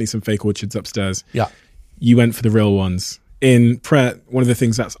 There's definitely some fake orchards upstairs. Yeah. You went for the real ones. In Pret, one of the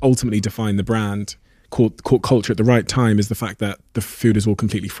things that's ultimately defined the brand, caught culture at the right time, is the fact that the food is all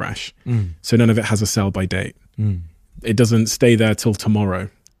completely fresh. So none of it has a sell-by date. It doesn't stay there till tomorrow,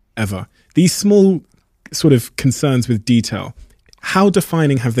 ever. These small sort of concerns with detail, how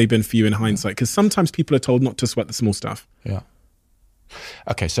defining have they been for you in hindsight? Because sometimes people are told not to sweat the small stuff. Yeah.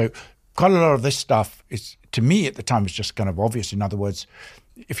 Okay, so quite a lot of this stuff is, to me at the time, was just kind of obvious. In other words,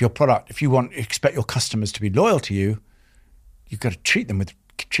 if you expect your customers to be loyal to you, you've got to treat them with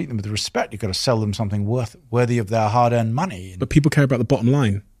respect. You've got to sell them something worthy of their hard-earned money. But people care about the bottom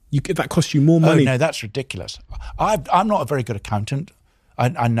line. That costs you more money. Oh no, that's ridiculous. I'm not a very good accountant.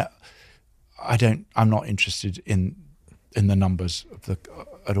 I'm not interested in the numbers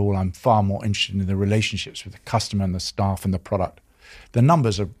at all. I'm far more interested in the relationships with the customer and the staff and the product. The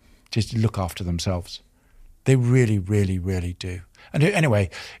numbers are just look after themselves. They really, really, really do. And anyway,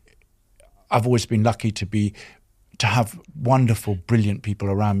 I've always been lucky to have wonderful, brilliant people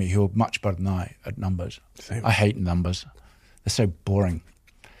around me who are much better than I at numbers. Same. I hate numbers. They're so boring.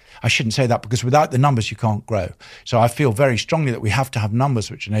 I shouldn't say that, because without the numbers, you can't grow. So I feel very strongly that we have to have numbers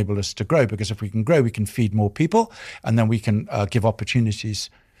which enable us to grow, because if we can grow, we can feed more people, and then we can give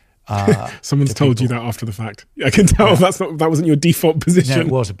opportunities. Someone's told you that after the fact. I can tell that wasn't your default position. No, it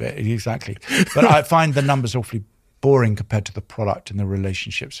was a bit, exactly. But I find the numbers awfully boring compared to the product and the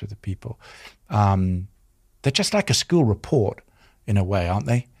relationships with the people. They're just like a school report in a way, aren't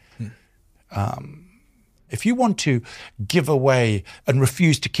they? If you want to give away and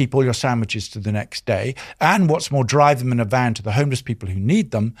refuse to keep all your sandwiches to the next day, and what's more, drive them in a van to the homeless people who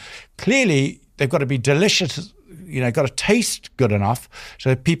need them, clearly they've got to be delicious, got to taste good enough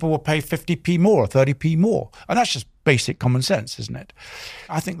so that people will pay 50p more or 30p more. And that's just basic common sense, isn't it?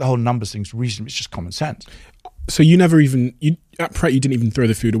 I think the whole numbers thing's reasonable. It's just common sense. So at Pret, you didn't even throw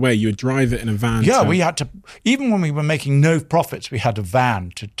the food away. You would drive it in a van. Yeah, we had to, even when we were making no profits, we had a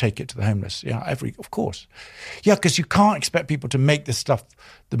van to take it to the homeless. Yeah, of course. Yeah, because you can't expect people to make this stuff,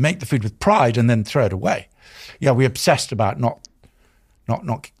 to make the food with pride and then throw it away. Yeah, we obsessed about not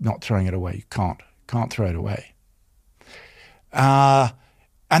throwing it away. You can't throw it away. And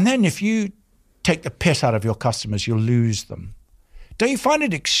then if you take the piss out of your customers, you'll lose them. Don't you find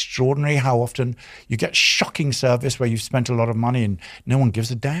it extraordinary how often you get shocking service where you've spent a lot of money and no one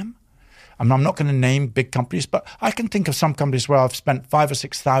gives a damn? I mean, I'm not going to name big companies, but I can think of some companies where I've spent £5,000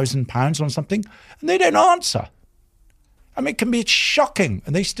 or £6,000 on something and they don't answer. I mean, it can be shocking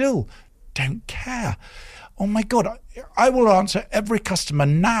and they still don't care. Oh my God, I will answer every customer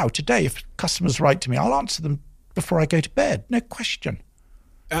now, today. If customers write to me, I'll answer them before I go to bed. No question.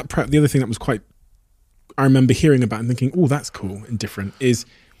 At Pret, the other thing that was I remember hearing about and thinking, oh, that's cool and different, is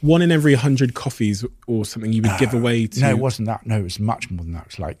 1 in every 100 coffees or something you would give away to... No, it wasn't that. No, it was much more than that. It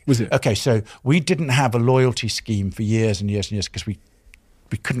was like... Was it? Okay, so we didn't have a loyalty scheme for years and years and years because we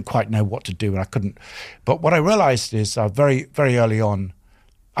couldn't quite know what to do, and I couldn't... But what I realised is very, very early on,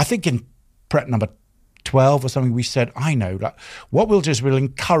 I think in Pret number 12 or something, we said, I know that what we'll do is we'll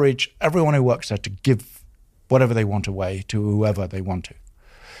encourage everyone who works there to give whatever they want away to whoever they want to.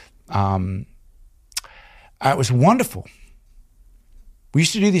 It was wonderful. We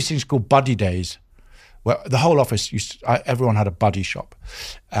used to do these things called buddy days, where the whole office everyone had a buddy shop,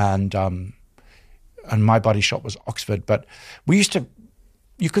 and my buddy shop was Oxford. But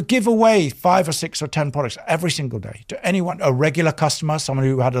you could give away 5 or 6 or 10 products every single day to anyone, a regular customer, someone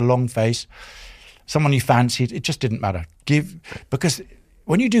who had a long face, someone you fancied. It just didn't matter. Because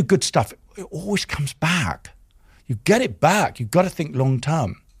when you do good stuff, it always comes back. You get it back. You've got to think long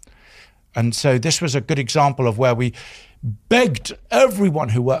term. And so this was a good example of where we begged everyone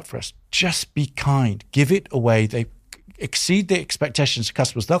who worked for us, just be kind, give it away. They exceed the expectations of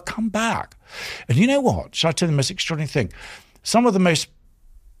customers, they'll come back. And you know what? Shall I tell you the most extraordinary thing? Some of the most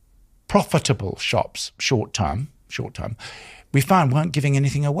profitable shops, short term, we found weren't giving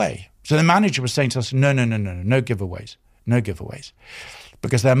anything away. So the manager was saying to us, no giveaways,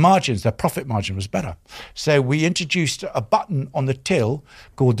 because their profit margin was better. So we introduced a button on the till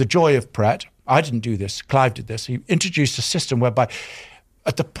called the Joy of Pret. I didn't do this, Clive did this. He introduced a system whereby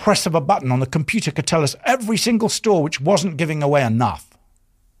at the press of a button on the computer could tell us every single store which wasn't giving away enough.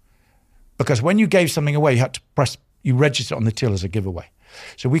 Because when you gave something away, you registered on the till as a giveaway.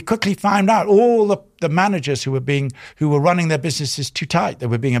 So we quickly found out all the managers who were running their businesses too tight. They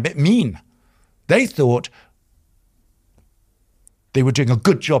were being a bit mean. They thought they were doing a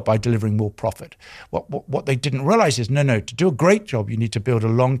good job by delivering more profit. What they didn't realize is, no, to do a great job, you need to build a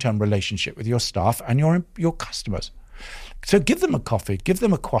long-term relationship with your staff and your customers. So give them a coffee, give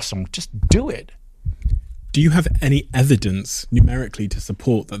them a croissant, just do it. Do you have any evidence numerically to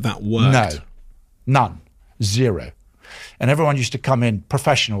support that worked? No, none, 0. And everyone used to come in,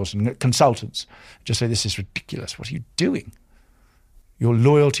 professionals and consultants, just say, this is ridiculous. What are you doing? Your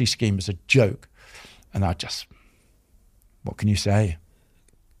loyalty scheme is a joke. And what can you say?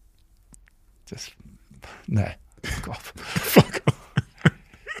 Just, no, fuck off. Fuck off.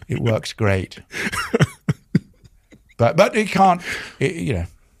 It works great. But it can't,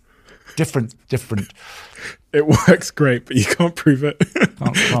 different. It works great, but you can't prove it.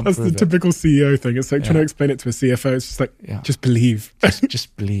 Can't That's the typical CEO thing. It's like trying to explain it to a CFO. It's just like, just believe.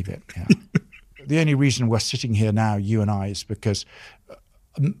 Just believe it, yeah. The only reason we're sitting here now, you and I, is because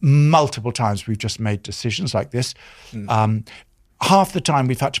multiple times we've just made decisions like this. Half the time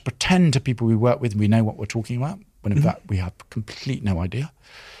we've had to pretend to people we work with we know what we're talking about, when in fact we have complete no idea.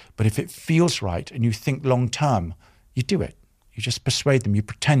 But if it feels right and you think long term, you do it. You just persuade them. You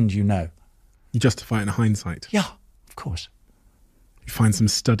pretend you know. You justify it in hindsight. Yeah, of course. You find some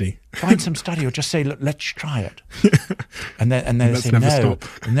study. Or just say, look, let's try it. And then they say, stop.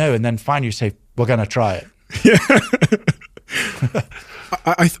 No. And then finally you say, we're going to try it. Yeah.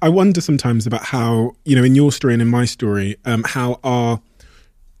 I wonder sometimes about how, in your story and in my story, how our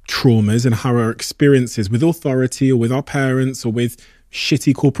traumas and how our experiences with authority or with our parents or with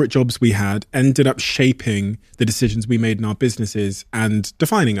shitty corporate jobs we had ended up shaping the decisions we made in our businesses and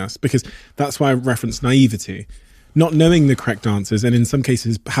defining us. Because that's why I referenced naivety. Not knowing the correct answers, and in some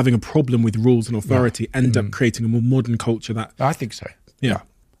cases having a problem with rules and authority, end up creating a more modern culture that... I think so. Yeah.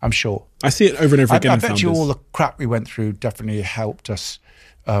 I'm sure. I see it over and over again. I bet you all the crap we went through definitely helped us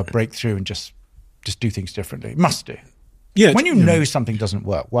break through and just do things differently. It must do. Yeah. When you know something doesn't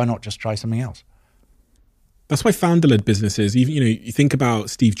work, why not just try something else? That's why founder-led businesses, even, you think about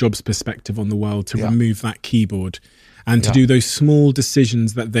Steve Jobs' perspective on the world to remove that keyboard and to do those small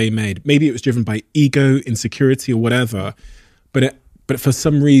decisions that they made. Maybe it was driven by ego, insecurity, or whatever, but for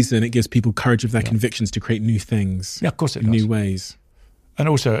some reason it gives people courage of their convictions to create new things. Yeah, of course it does. New ways. And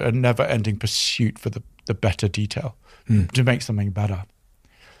also a never-ending pursuit for the better detail, to make something better.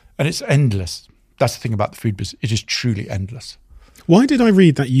 And it's endless. That's the thing about the food business. It is truly endless. Why did I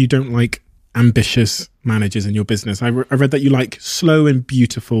read that you don't like ambitious managers in your business? I read that you like slow and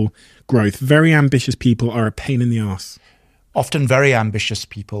beautiful growth. Very ambitious people are a pain in the ass. Often very ambitious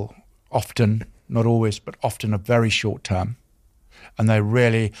people, often, not always, but often are very short term. And they're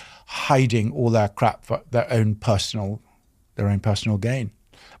really hiding all their crap for their own personal gain.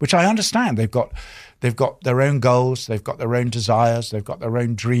 which I understand. They've got their own goals, they've got their own desires, they've got their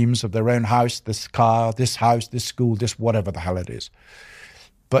own dreams of their own house, this car, this house, this school, this whatever the hell it is.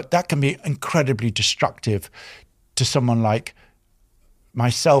 But that can be incredibly destructive to someone like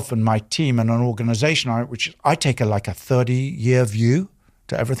myself and my team and an organization, which I take a 30-year view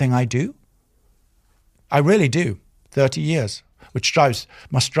to everything I do. I really do, 30 years, which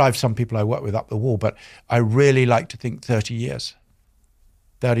must drive some people I work with up the wall, but I really like to think 30 years.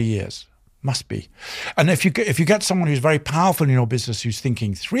 30 years. Must be. And if you get someone who's very powerful in your business who's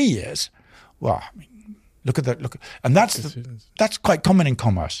thinking 3 years, well, I mean, look at that. And that's quite common in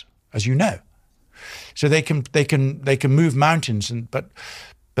commerce, as you know. So they can move mountains, but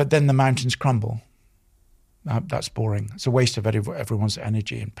then the mountains crumble. That's boring. It's a waste of everyone's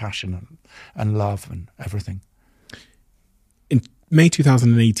energy and passion and love and everything. In May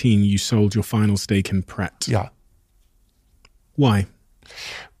 2018, you sold your final stake in Pret. Yeah. Why?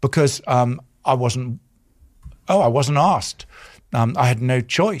 Because I wasn't asked. I had no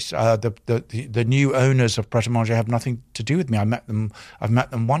choice. The new owners of Pret a Manger have nothing to do with me. I've met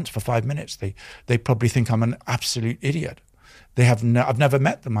them once for 5 minutes. They probably think I'm an absolute idiot. I've never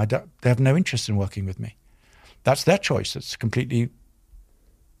met them. They have no interest in working with me. That's their choice. It's completely,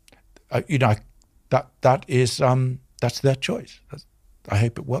 that's their choice. I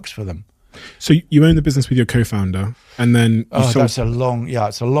hope it works for them. So you own the business with your co-founder, and then it's a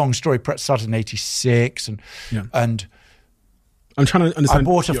long story. Pret started in '86, and I'm trying to understand. I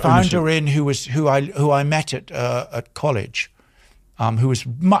brought a founder in who I met at college, who was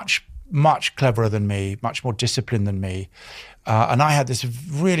much cleverer than me, much more disciplined than me, and I had this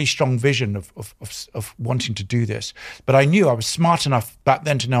really strong vision of wanting to do this. But I knew I was smart enough back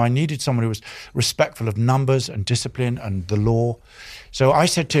then to know I needed someone who was respectful of numbers and discipline and the law. So I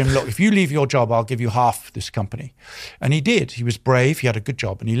said to him, look, if you leave your job, I'll give you half this company. And he did. He was brave. He had a good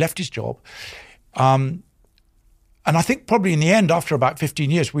job, and he left his job. And I think probably in the end, after about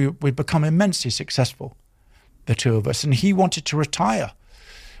 15 years, we'd become immensely successful, the two of us. And he wanted to retire.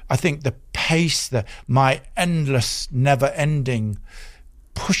 I think the pace, my endless, never-ending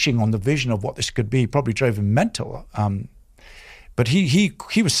pushing on the vision of what this could be probably drove him mental. But he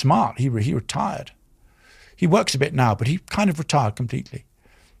was smart. He retired. He works a bit now, but he kind of retired completely,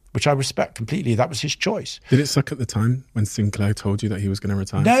 which I respect completely. That was his choice. Did it suck at the time when Sinclair told you that he was going to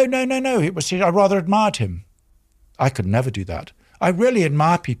retire? No. I rather admired him. I could never do that. I really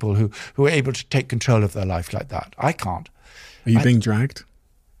admire people who are able to take control of their life like that. I can't. Are you being dragged?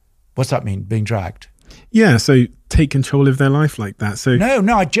 What's that mean, being dragged? Yeah, so take control of their life like that. So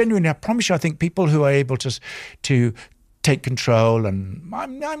No, I promise you, I think people who are able to take control, and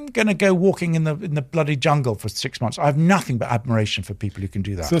I'm going to go walking in the bloody jungle for 6 months. I have nothing but admiration for people who can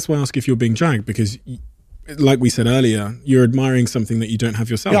do that. So that's why I ask if you're being dragged, because like we said earlier, you're admiring something that you don't have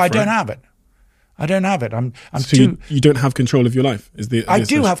yourself. Yeah, I right? don't have it. So you don't have control of your life? I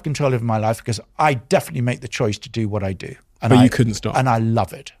do have control of my life because I definitely make the choice to do what I do. But you couldn't stop. And I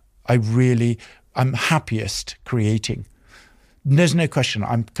love it. I'm happiest creating. There's no question.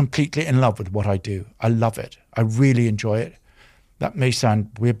 I'm completely in love with what I do. I love it. I really enjoy it. That may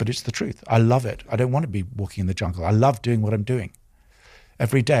sound weird, but it's the truth. I love it. I don't want to be walking in the jungle. I love doing what I'm doing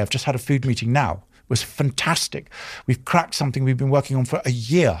every day. I've just had a food meeting now. It was fantastic. We've cracked something we've been working on for a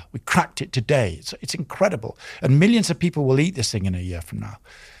year. We cracked it today. It's incredible. And millions of people will eat this thing in a year from now.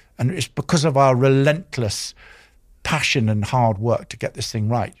 And it's because of our relentless passion and hard work to get this thing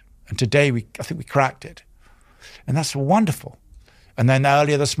right. And today, I think we cracked it. And that's wonderful. And then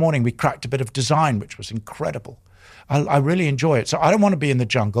earlier this morning, we cracked a bit of design, which was incredible. I really enjoy it. So I don't want to be in the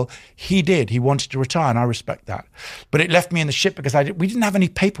jungle. He did. He wanted to retire, and I respect that. But it left me in the ship because we didn't have any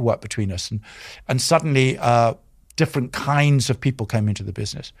paperwork between us. And suddenly, different kinds of people came into the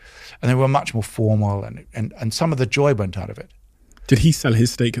business. And they were much more formal, and some of the joy went out of it. Did he sell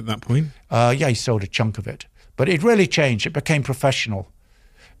his stake at that point? Yeah, he sold a chunk of it. But it really changed. It became professional.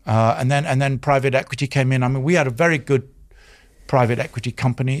 And then private equity came in. I mean, we had a very good private equity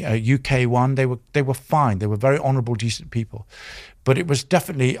company, a UK one. They were fine. They were very honourable, decent people. But it was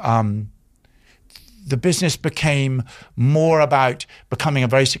definitely the business became more about becoming a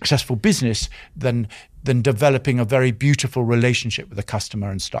very successful business than developing a very beautiful relationship with the customer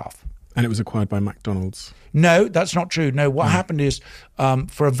and staff. And it was acquired by McDonald's? No, that's not true. No, what happened is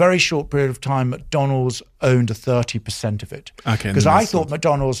for a very short period of time, McDonald's owned 30% of it. Okay. Because I thought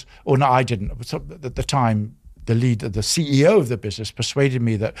McDonald's, or no, I didn't. At the time, the CEO of the business persuaded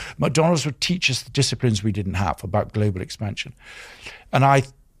me that McDonald's would teach us the disciplines we didn't have about global expansion. And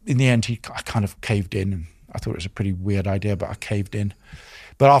in the end, I kind of caved in. And I thought it was a pretty weird idea, but I caved in.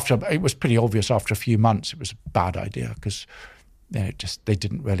 But it was pretty obvious after a few months, it was a bad idea because they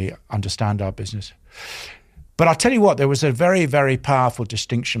didn't really understand our business. But I'll tell you what, there was a very, very powerful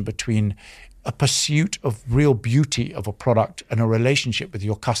distinction between a pursuit of real beauty of a product and a relationship with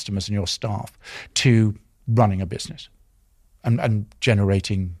your customers and your staff to running a business and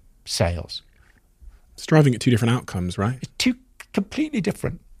generating sales. It's driving at two different outcomes, right? It's two completely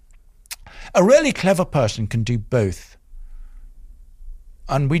different. A really clever person can do both.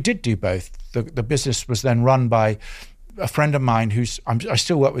 And we did do both. The business was then run by a friend of mine I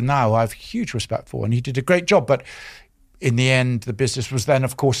still work with now, I have huge respect for, and he did a great job. But in the end, the business was then,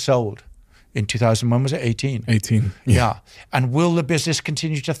 of course, sold in 2001. Was it 18? 18. Yeah. And will the business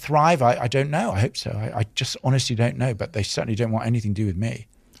continue to thrive? I don't know. I hope so. I just honestly don't know. But they certainly don't want anything to do with me.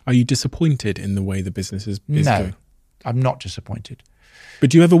 Are you disappointed in the way the business is No, going? I'm not disappointed. But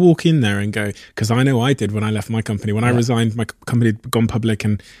do you ever walk in there and go, because I know I did when I left my company. When I resigned, my company had gone public,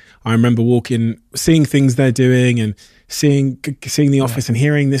 and I remember seeing things they're doing and seeing the office and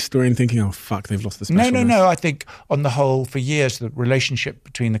hearing this story and thinking, oh, fuck, they've lost the specialness. No. I think on the whole, for years, the relationship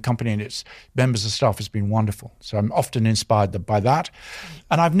between the company and its members of staff has been wonderful. So I'm often inspired by that.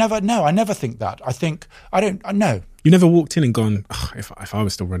 And I never think that. No. You never walked in and gone, oh, if I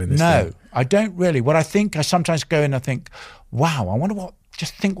was still running this thing. I don't really. What I think, I sometimes go in and think, wow, I wonder what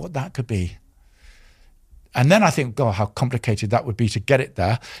that could be. And then I think, God, how complicated that would be to get it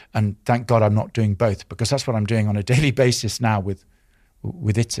there. And thank God I'm not doing both, because that's what I'm doing on a daily basis now with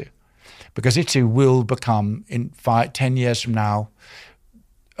Itsu. Because Itsu will become, in 10 years from now,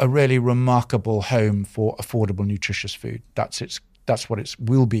 a really remarkable home for affordable, nutritious food. That's what it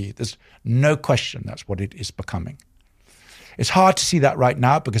will be. There's no question that's what it is becoming. It's hard to see that right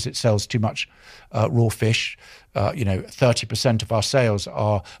now because it sells too much raw fish. 30% of our sales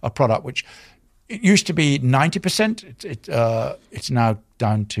are a product which it used to be 90%. It's now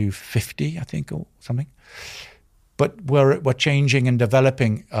down to 50, I think, or something. But we're changing and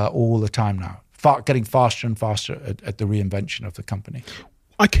developing all the time now, getting faster and faster at the reinvention of the company.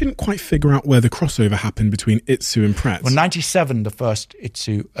 I couldn't quite figure out where the crossover happened between Itsu and Pret. Well, 97, the first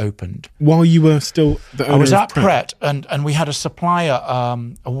Itsu opened. While you were still the owner I was of at Pret, and we had a supplier,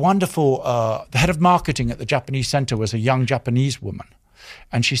 a wonderful, the head of marketing at the Japanese center was a young Japanese woman.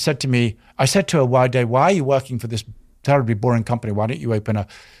 And she said to me, I said to her, why are you working for this terribly boring company? Why don't you open a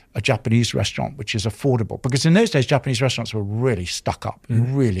Japanese restaurant, which is affordable? Because in those days, Japanese restaurants were really stuck up,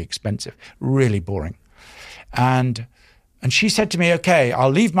 really expensive, really boring. And she said to me, okay, I'll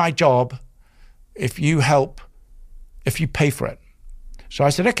leave my job if you pay for it. So I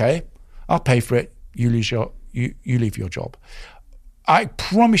said, okay, I'll pay for it. You leave your job. I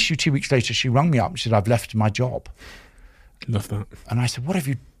promise you 2 weeks later, she rang me up and said, I've left my job. Love that. And I said, what have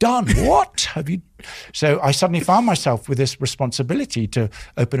you done? What have you? So I suddenly found myself with this responsibility to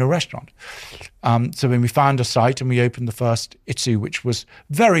open a restaurant. So when we found a site and we opened the first Itsu, which was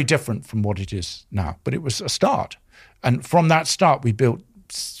very different from what it is now, but it was a start. And from that start, we built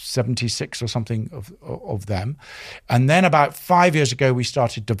 76 or something of them. And then about 5 years ago, we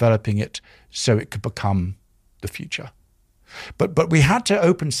started developing it so it could become the future. But we had to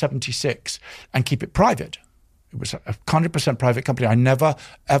open 76 and keep it private. It was a 100% private company. I never,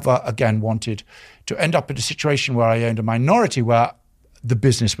 ever again wanted to end up in a situation where I owned a minority where the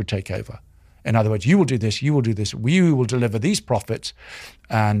business would take over. In other words, you will do this, we will deliver these profits,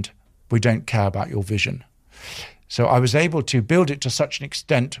 and we don't care about your vision. So I was able to build it to such an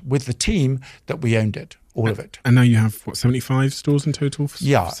extent with the team that we owned it, all of it. And now you have, 75 stores in total?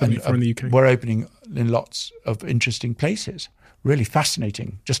 Yeah. 74 in the UK? We're opening in lots of interesting places. Really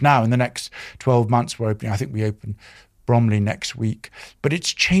fascinating. Just now, in the next 12 months, we're opening. I think we open Bromley next week. But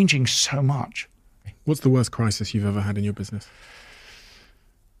it's changing so much. What's the worst crisis you've ever had in your business?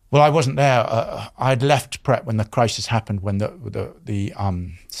 Well, I wasn't there. I'd left Pret when the crisis happened, when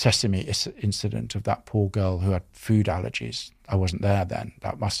the sesame incident of that poor girl who had food allergies. I wasn't there then.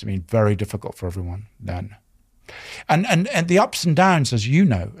 That must have been very difficult for everyone then. And the ups and downs, as you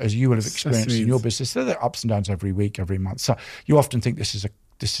know, as you will have experienced in your business, there are ups and downs every week, every month. So you often think this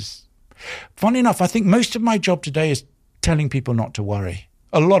is funny enough. I think most of my job today is telling people not to worry.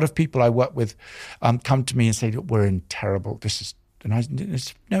 A lot of people I work with come to me and say, look, we're in terrible. No,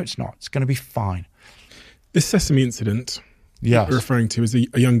 it's not. It's going to be fine. This sesame incident you're referring to is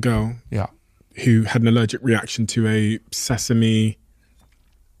a young girl who had an allergic reaction to a sesame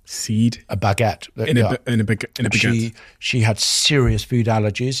seed, a baguette in a baguette. She had serious food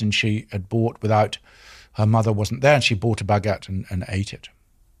allergies, and she had bought without her mother wasn't there, and she bought a baguette and ate it,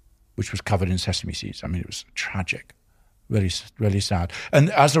 which was covered in sesame seeds. I mean, it was tragic, really, really sad. And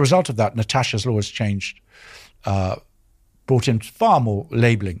as a result of that, Natasha's law has changed, brought in far more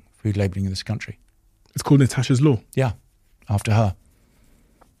food labeling in this country. It's called Natasha's law. Yeah. after her.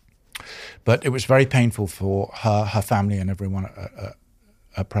 But it was very painful for her family and everyone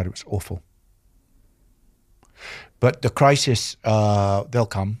at Pret. It was awful. But the crisis, they'll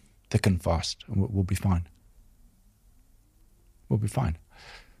come thick and fast, and we'll be fine. We'll be fine.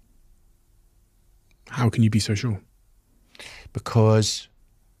 How can you be so sure? Because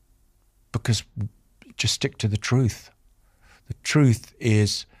just stick to the truth. The truth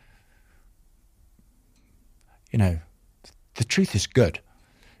is, the truth is good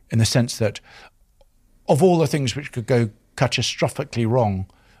in the sense that of all the things which could go catastrophically wrong,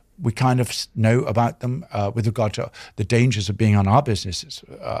 we kind of know about them with regard to the dangers of being on our businesses.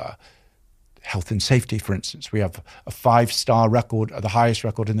 Health and safety, for instance. We have a 5-star record, the highest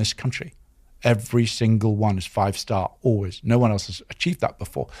record in this country. Every single one is 5-star, always. No one else has achieved that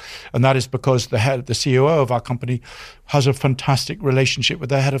before. And that is because the COO of our company has a fantastic relationship with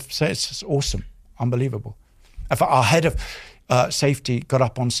their head of sales. It's awesome, unbelievable. In fact, our head of safety got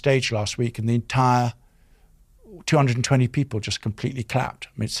up on stage last week and the entire 220 people just completely clapped. I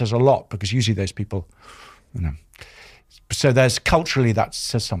mean, it says a lot because usually those people, So there's culturally that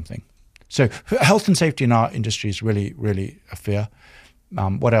says something. So health and safety in our industry is really, really a fear.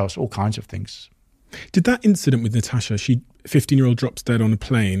 What else? All kinds of things. Did that incident with Natasha, 15-year-old drops dead on a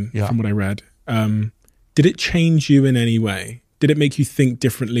plane, from what I read, did it change you in any way? Did it make you think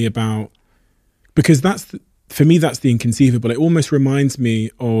differently about... Because for me, that's the inconceivable. It almost reminds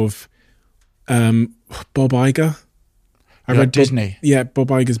me of Bob Iger. I read Disney. Bob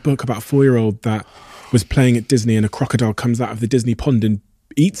Iger's book about a 4-year-old that was playing at Disney and a crocodile comes out of the Disney pond and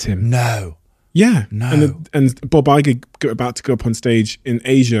eats him. No. Yeah. No. And Bob Iger, about to go up on stage in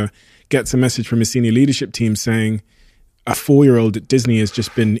Asia, gets a message from his senior leadership team saying a 4-year-old at Disney has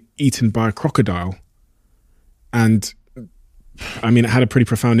just been eaten by a crocodile. And I mean, it had a pretty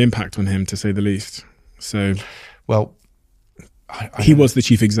profound impact on him, to say the least. So, well, he was the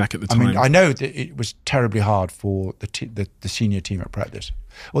chief exec at the time. I mean, I know that it was terribly hard for the senior team at Pret.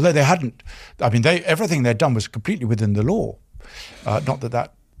 Although they hadn't, I mean, everything they'd done was completely within the law. Not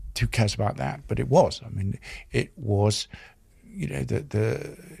that who cares about that, but it was. I mean, it was,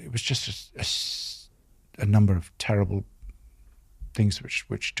 it was just a number of terrible things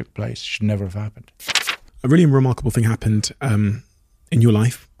which took place. Should never have happened. A really remarkable thing happened in your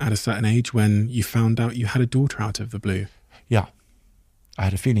life at a certain age when you found out you had a daughter out of the blue. Yeah. I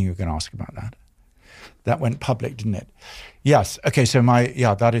had a feeling you were going to ask about that. That went public, didn't it? Yes. Okay, so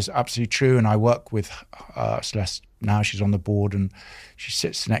that is absolutely true. And I work with Celeste now. She's on the board and she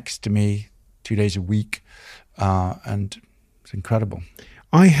sits next to me 2 days a week. And it's incredible.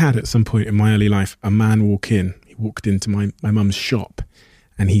 I had at some point in my early life a man walk in. He walked into my mum's shop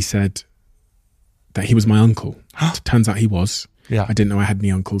and he said that he was my uncle. Turns out he was. Yeah. I didn't know I had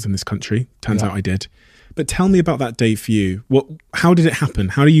any uncles in this country. Turns out I did. But tell me about that day for you. How did it happen?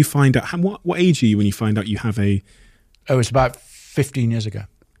 How do you find out? What age are you when you find out you have a... Oh, it was about 15 years ago.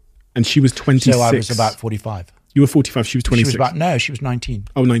 And she was 26. So I was about 45. You were 45, she was 26. She was 19.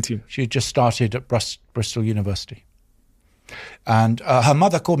 Oh, 19. She had just started at Bristol University. And her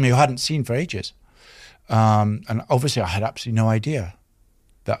mother called me, who I hadn't seen for ages. And obviously I had absolutely no idea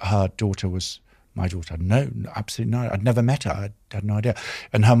that her daughter was my daughter. No, absolutely no. I'd never met her. I had no idea.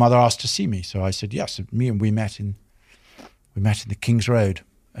 And her mother asked to see me. So I said, yes. And we met in the King's Road.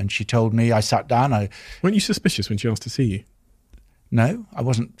 And she told me, I sat down. Weren't you suspicious when she asked to see you? No, I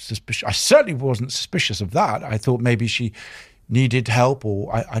wasn't suspicious. I certainly wasn't suspicious of that. I thought maybe she needed help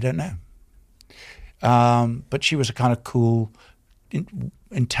or I don't know. But she was a kind of cool,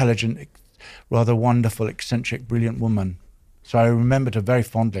 intelligent, rather wonderful, eccentric, brilliant woman. So I remembered her very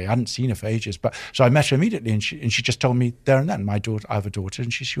fondly. I hadn't seen her for ages, so I met her immediately, and she just told me there and then, I have a daughter,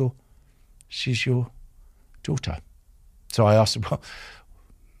 and she's your daughter. So I asked her, well,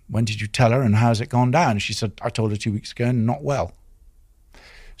 when did you tell her, and how's it gone down? And she said, I told her 2 weeks ago, and not well.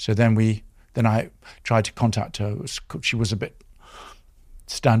 So then I tried to contact her. She was a bit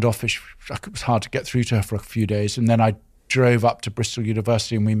standoffish. It was hard to get through to her for a few days, and then I drove up to Bristol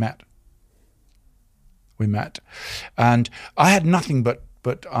University, and we met. And I had nothing but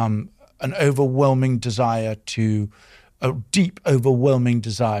an overwhelming desire a deep, overwhelming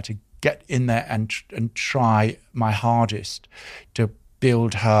desire to get in there and try my hardest to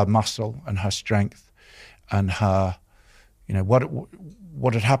build her muscle and her strength and her,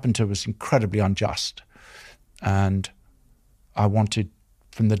 what had happened to her was incredibly unjust. And I wanted,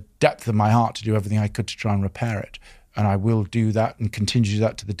 from the depth of my heart, to do everything I could to try and repair it. And I will do that and continue to do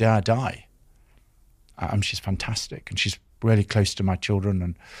that to the day I die. She's fantastic, and she's really close to my children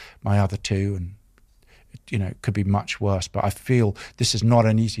and my other two, and it could be much worse, but I feel this is not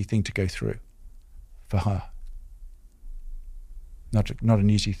an easy thing to go through for her. Not an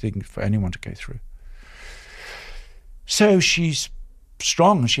easy thing for anyone to go through. So she's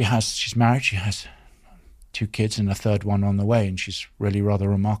strong. She's married. She has 2 kids and a third one on the way, and she's really rather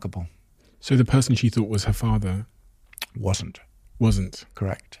remarkable. So the person she thought was her father wasn't.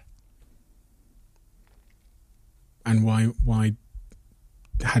 Correct. And why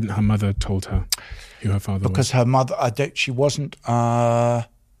hadn't her mother told her who her father was? Because her mother, she wasn't.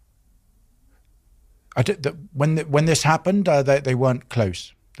 When this happened, they weren't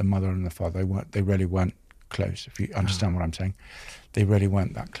close. The mother and the father, they really weren't close. If you understand what I'm saying, they really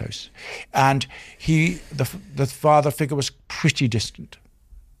weren't that close. And the father figure was pretty distant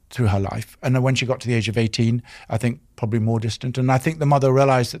through her life. And then when she got to the age of 18, I think probably more distant. And I think the mother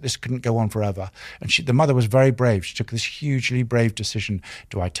realized that this couldn't go on forever. And the mother was very brave. She took this hugely brave decision.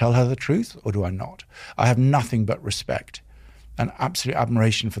 Do I tell her the truth or do I not? I have nothing but respect and absolute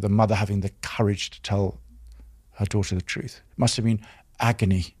admiration for the mother having the courage to tell her daughter the truth. It must have been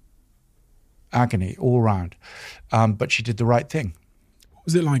agony all round. But she did the right thing. What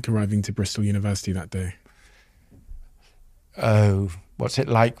was it like arriving to Bristol University that day? Oh, what's it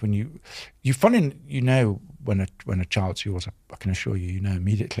like when you find, when a child's yours? I can assure you, you know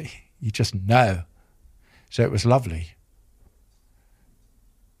immediately. You just know. So it was lovely.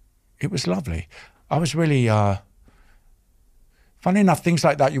 It was lovely. I was really, funny enough, things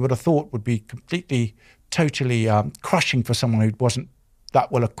like that you would have thought would be completely, totally crushing for someone who wasn't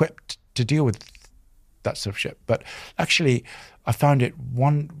that well equipped to deal with that sort of shit. But actually, I found it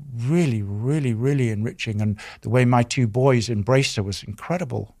really, really, really enriching. And the way my 2 boys embraced her was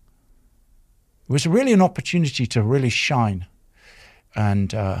incredible. It was really an opportunity to really shine and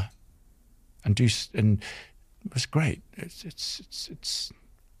do, and it was great. It's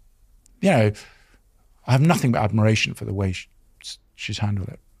I have nothing but admiration for the way she's handled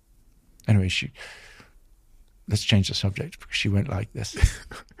it. Anyway, let's change the subject because she went like this.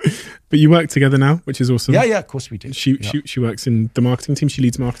 But you work together now, which is awesome. Yeah, of course we do. She works in the marketing team. She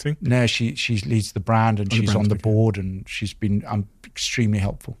leads marketing. No, she leads the brand, and she's on the board, and she's been extremely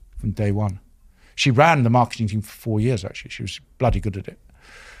helpful from day one. She ran the marketing team for 4 years, actually. She was bloody good at it.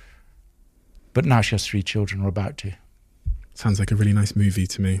 But now she has 3 children, or about to. Sounds like a really nice movie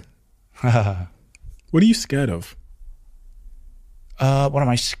to me. What are you scared of? What am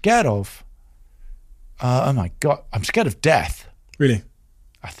I scared of? Oh my God, I'm scared of death. Really?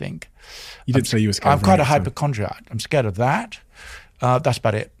 I think. You did say you were scared. I'm quite a hypochondriac. I'm scared of that. That's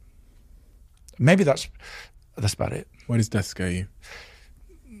about it. Maybe that's about it. Why does death scare you?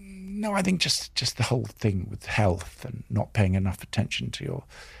 No, I think just the whole thing with health and not paying enough attention to your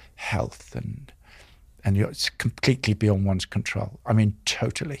health and it's completely beyond one's control. I mean,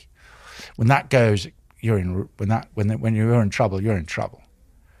 totally. When that goes, when you're in trouble, you're in trouble,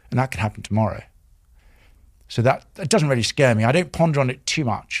 and that can happen tomorrow. So that doesn't really scare me. I don't ponder on it too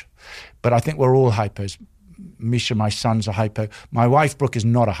much, but I think we're all hypos. Misha, my son's a hypo. My wife, Brooke, is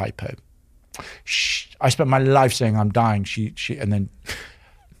not a hypo. I spent my life saying I'm dying. She and then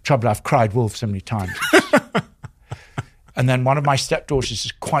trouble. I've cried wolf so many times. And then one of my stepdaughters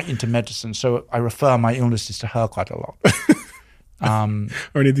is quite into medicine, so I refer my illnesses to her quite a lot.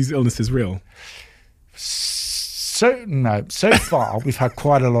 Are any of these illnesses real? So far we've had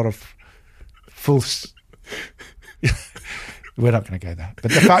quite a lot of false. We're not going to go there.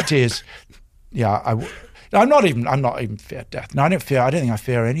 But the fact is, I'm not even fear death. No, I don't think I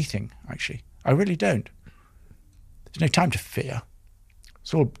fear anything, actually. I really don't. There's no time to fear.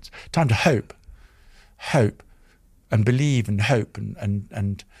 It's all time to hope and believe and hope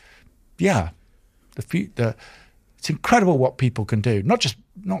and it's incredible what people can do.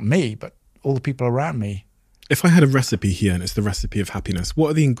 Not me, but all the people around me. If I had a recipe here and it's the recipe of happiness,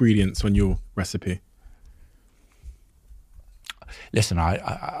 what are the ingredients on your recipe? Listen,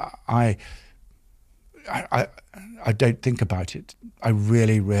 I don't think about it. I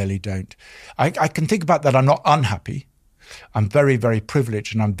really, really don't. I can think about that I'm not unhappy. I'm very, very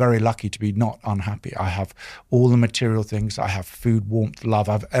privileged and I'm very lucky to be not unhappy. I have all the material things. I have food, warmth, love.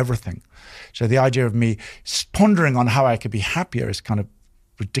 I have everything. So the idea of me pondering on how I could be happier is kind of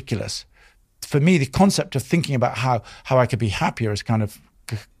ridiculous. For me, the concept of thinking about how I could be happier is kind of,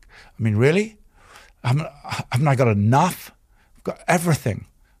 I mean, really? Haven't I got enough? I've got everything.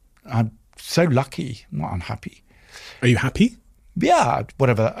 I'm so lucky. I'm not unhappy. Are you happy? Yeah,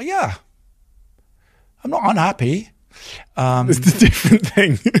 whatever. Yeah. I'm not unhappy. It's a different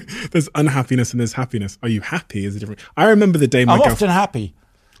thing. There's unhappiness and there's happiness. Are you happy is a different. I remember the day I'm often happy.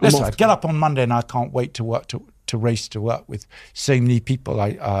 Listen, I get up on Monday and I can't wait to work to race to work with so many people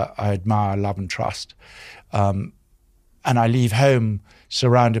I admire, love and trust. and I leave home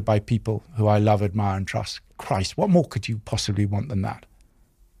surrounded by people who I love, admire, and trust. Christ, what more could you possibly want than that?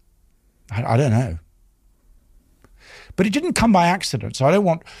 I don't know. But it didn't come by accident. So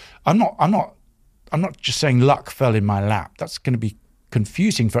I'm not just saying luck fell in my lap. That's going to be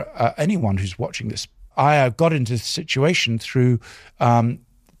confusing for anyone who's watching this. I got into this situation through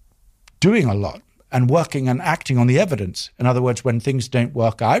doing a lot and working and acting on the evidence. In other words, when things don't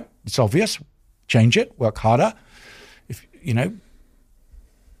work out, it's obvious, change it, work harder. If you know,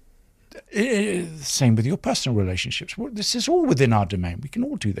 same with your personal relationships. This is all within our domain. We can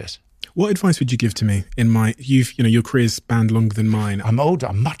all do this. What advice would you give to me in my? Your career's spanned longer than mine. I'm older.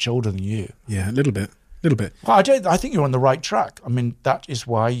 I'm much older than you. Yeah, a little bit. Well, I think you're on the right track. I mean, that is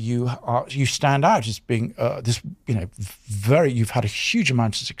why you stand out as being you've had a huge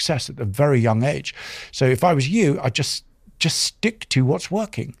amount of success at a very young age. So if I was you, I'd just stick to what's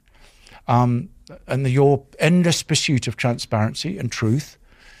working. And your endless pursuit of transparency and truth,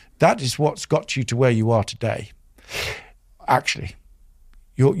 that is what's got you to where you are today. Actually,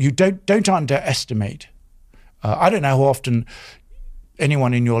 you don't underestimate. I don't know how often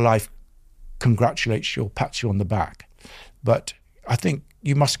anyone in your life congratulates you or pats you on the back, but I think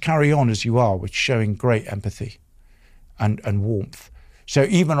you must carry on as you are with showing great empathy and warmth. So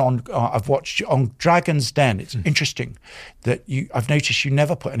even I've watched on Dragon's Den, it's interesting that I've noticed you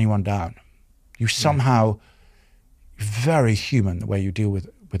never put anyone down. You somehow very human the way you deal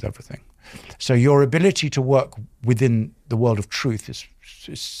with everything. So your ability to work within the world of truth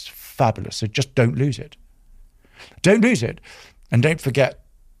is fabulous. So just don't lose it. Don't lose it, and don't forget.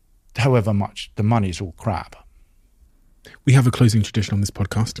 However much the money's all crap. We have a closing tradition on this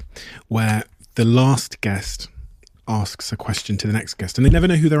podcast where the last guest asks a question to the next guest, and they never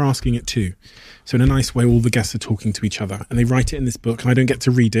know who they're asking it to. So in a nice way, all the guests are talking to each other, and they write it in this book, and I don't get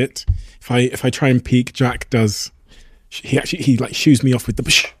to read it. If I try and peek, Jack does. He like shoos me off with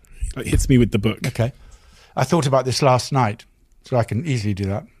he hits me with the book. Okay, I thought about this last night, so I can easily do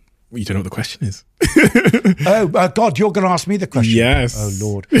that. Well, you don't know what the question is. Oh, God, you're going to ask me the question. Yes. Oh,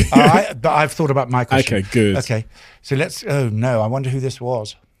 Lord. But I've thought about my question. Okay, good. Okay, so I wonder who this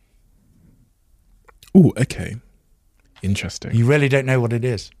was. Oh, okay. Interesting. You really don't know what it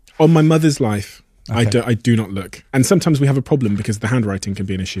is? On my mother's life, Okay. I do not look. And sometimes we have a problem because the handwriting can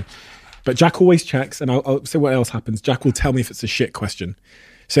be an issue. But Jack always checks, and I'll say what else happens. Jack will tell me if it's a shit question.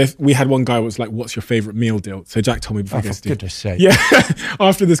 So if we had one guy who was like, what's your favourite meal deal? So Jack told me before I for goodness sake. Yeah.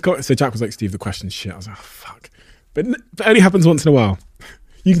 After this, so Jack was like, Steve, the question's shit. I was like, oh, fuck. But it only happens once in a while.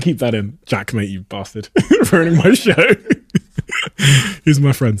 You can keep that in. Jack, mate, you bastard. Ruining my show. He's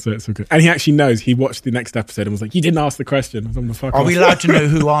my friend, so it's all good. And he actually knows. He watched the next episode and was like, you didn't ask the question. I was like, Are we allowed to know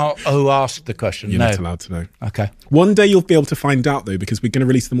who asked the question? You're No. not allowed to know. Okay. One day you'll be able to find out, though, because we're going to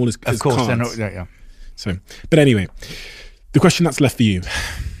release them all as Of course, cards. they're not. Yeah. So, but anyway, the question that's left for you.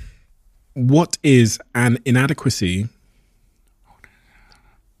 What is an inadequacy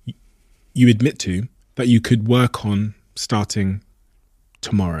you admit to that you could work on starting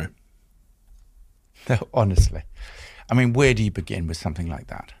tomorrow? No, honestly. I mean, where do you begin with something like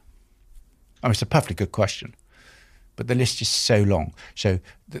that? I mean, it's a perfectly good question, but the list is so long. So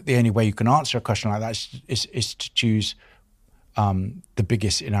the only way you can answer a question like that is to choose the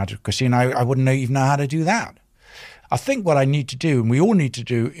biggest inadequacy, and I wouldn't even know how to do that. I think what I need to do, and we all need to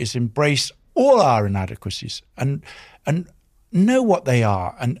do, is embrace all our inadequacies and know what they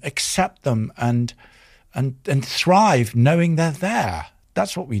are and accept them and thrive knowing they're there.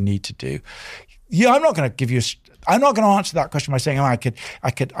 That's what we need to do. Yeah, I'm not going to answer that question by saying, oh, I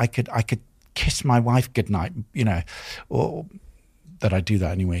could kiss my wife goodnight, or that I do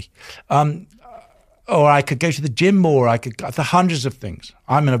that anyway. Or I could go to the gym more. I could the hundreds of things.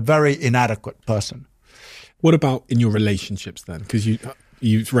 I'm a very inadequate person. What about in your relationships then? Because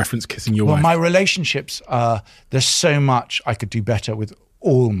you referenced kissing your wife. Well, my relationships, there's so much I could do better with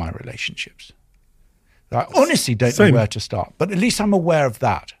all my relationships. I honestly don't know where to start, but at least I'm aware of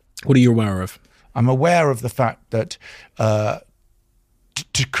that. What are you aware of? I'm aware of the fact that to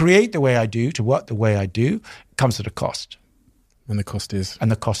create the way I do, to work the way I do, comes at a cost. And the cost is?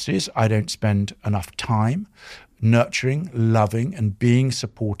 And the cost is I don't spend enough time nurturing, loving, and being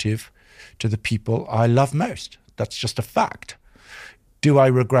supportive to the people I love most. That's just a fact. Do I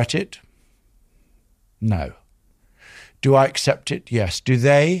regret it? No. Do I accept it? Yes. Do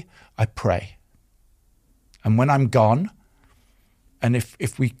they? I pray. And when I'm gone, and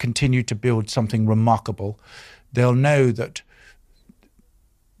if we continue to build something remarkable, they'll know that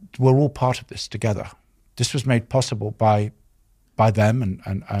we're all part of this together. This was made possible by them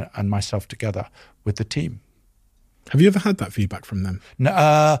and myself together with the team. Have you ever had that feedback from them?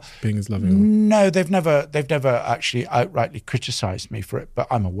 No, being as loving? No, they've never actually outrightly criticised me for it, but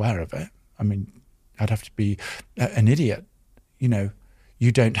I'm aware of it. I mean, I'd have to be an idiot. You know,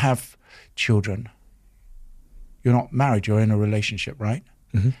 you don't have children. You're not married. You're in a relationship, right?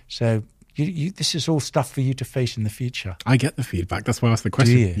 Mm-hmm. So this is all stuff for you to face in the future. I get the feedback. That's why I asked the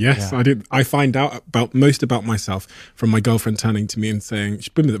question. Do you? Yes, yeah. I did. I find out most about myself from my girlfriend turning to me and saying, she's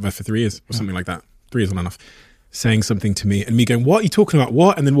been with her for 3 years or something like that. 3 years not enough. Saying something to me and me going, what are you talking about?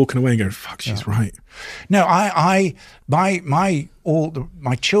 What? And then walking away and going, fuck, she's right. No, my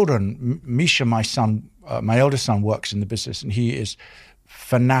children, Misha, my son, my eldest son works in the business, and he is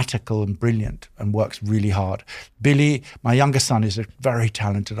fanatical and brilliant and works really hard. Billy, my younger son, is a very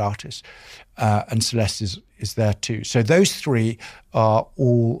talented artist, and Celeste is there too. So those three are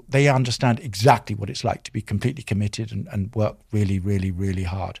all, they understand exactly what it's like to be completely committed and work really, really, really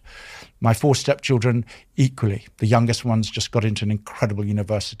hard. My 4 stepchildren, equally. The youngest one's just got into an incredible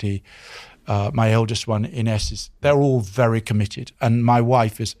university. My eldest one, Ines, they're all very committed. And my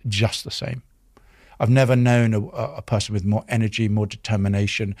wife is just the same. I've never known a person with more energy, more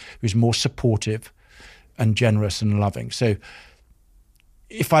determination, who's more supportive and generous and loving. So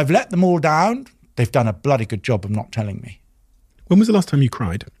if I've let them all down, they've done a bloody good job of not telling me. When was the last time you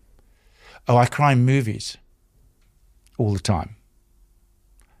cried? Oh, I cry in movies all the time.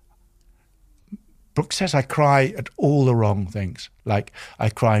 Brooke says I cry at all the wrong things. Like, I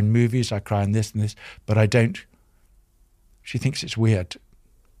cry in movies, I cry in this and this, but I don't. She thinks it's weird.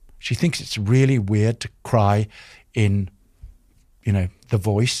 She thinks it's really weird to cry in, The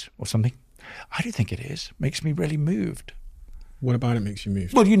Voice or something. I don't think it is. It makes me really moved. What about it makes you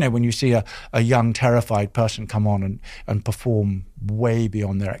moved? Well, when you see a young, terrified person come on and perform way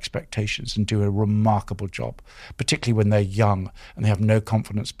beyond their expectations and do a remarkable job, particularly when they're young and they have no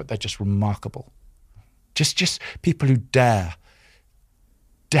confidence, but they're just remarkable. Just people who dare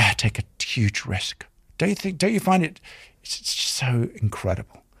take a huge risk. Don't you find it? It's just so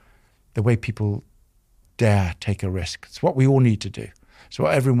incredible. The way people dare take a risk. It's what we all need to do. It's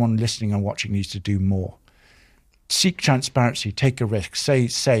what everyone listening and watching needs to do more. Seek transparency, take a risk, say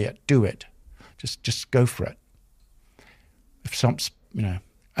it, do it. Just go for it.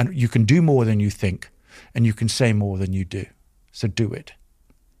 And you can do more than you think, and you can say more than you do. So do it.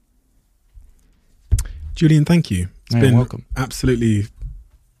 Julian, thank you. It's been welcome. Absolutely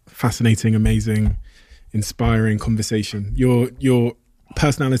fascinating, amazing, inspiring conversation. Your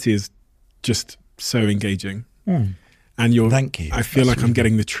personality is just so engaging. And thank you. I feel like I'm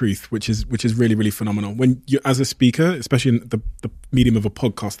getting the truth, which is really, really phenomenal. When you, as a speaker, especially in the medium of a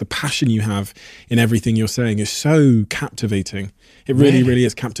podcast, the passion you have in everything you're saying is so captivating. It really, really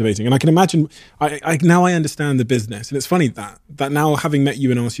is captivating. And I can imagine, now I understand the business. And it's funny that now, having met you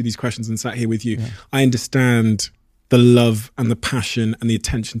and asked you these questions and sat here with you, I understand the love and the passion and the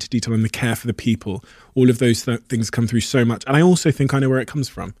attention to detail and the care for the people. All of those things come through so much. And I also think I know where it comes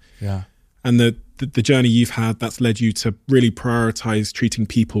from. Yeah. And the journey you've had that's led you to really prioritize treating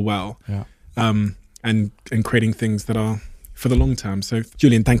people well, and creating things that are for the long term. So,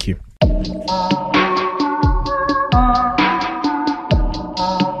 Julian, thank you.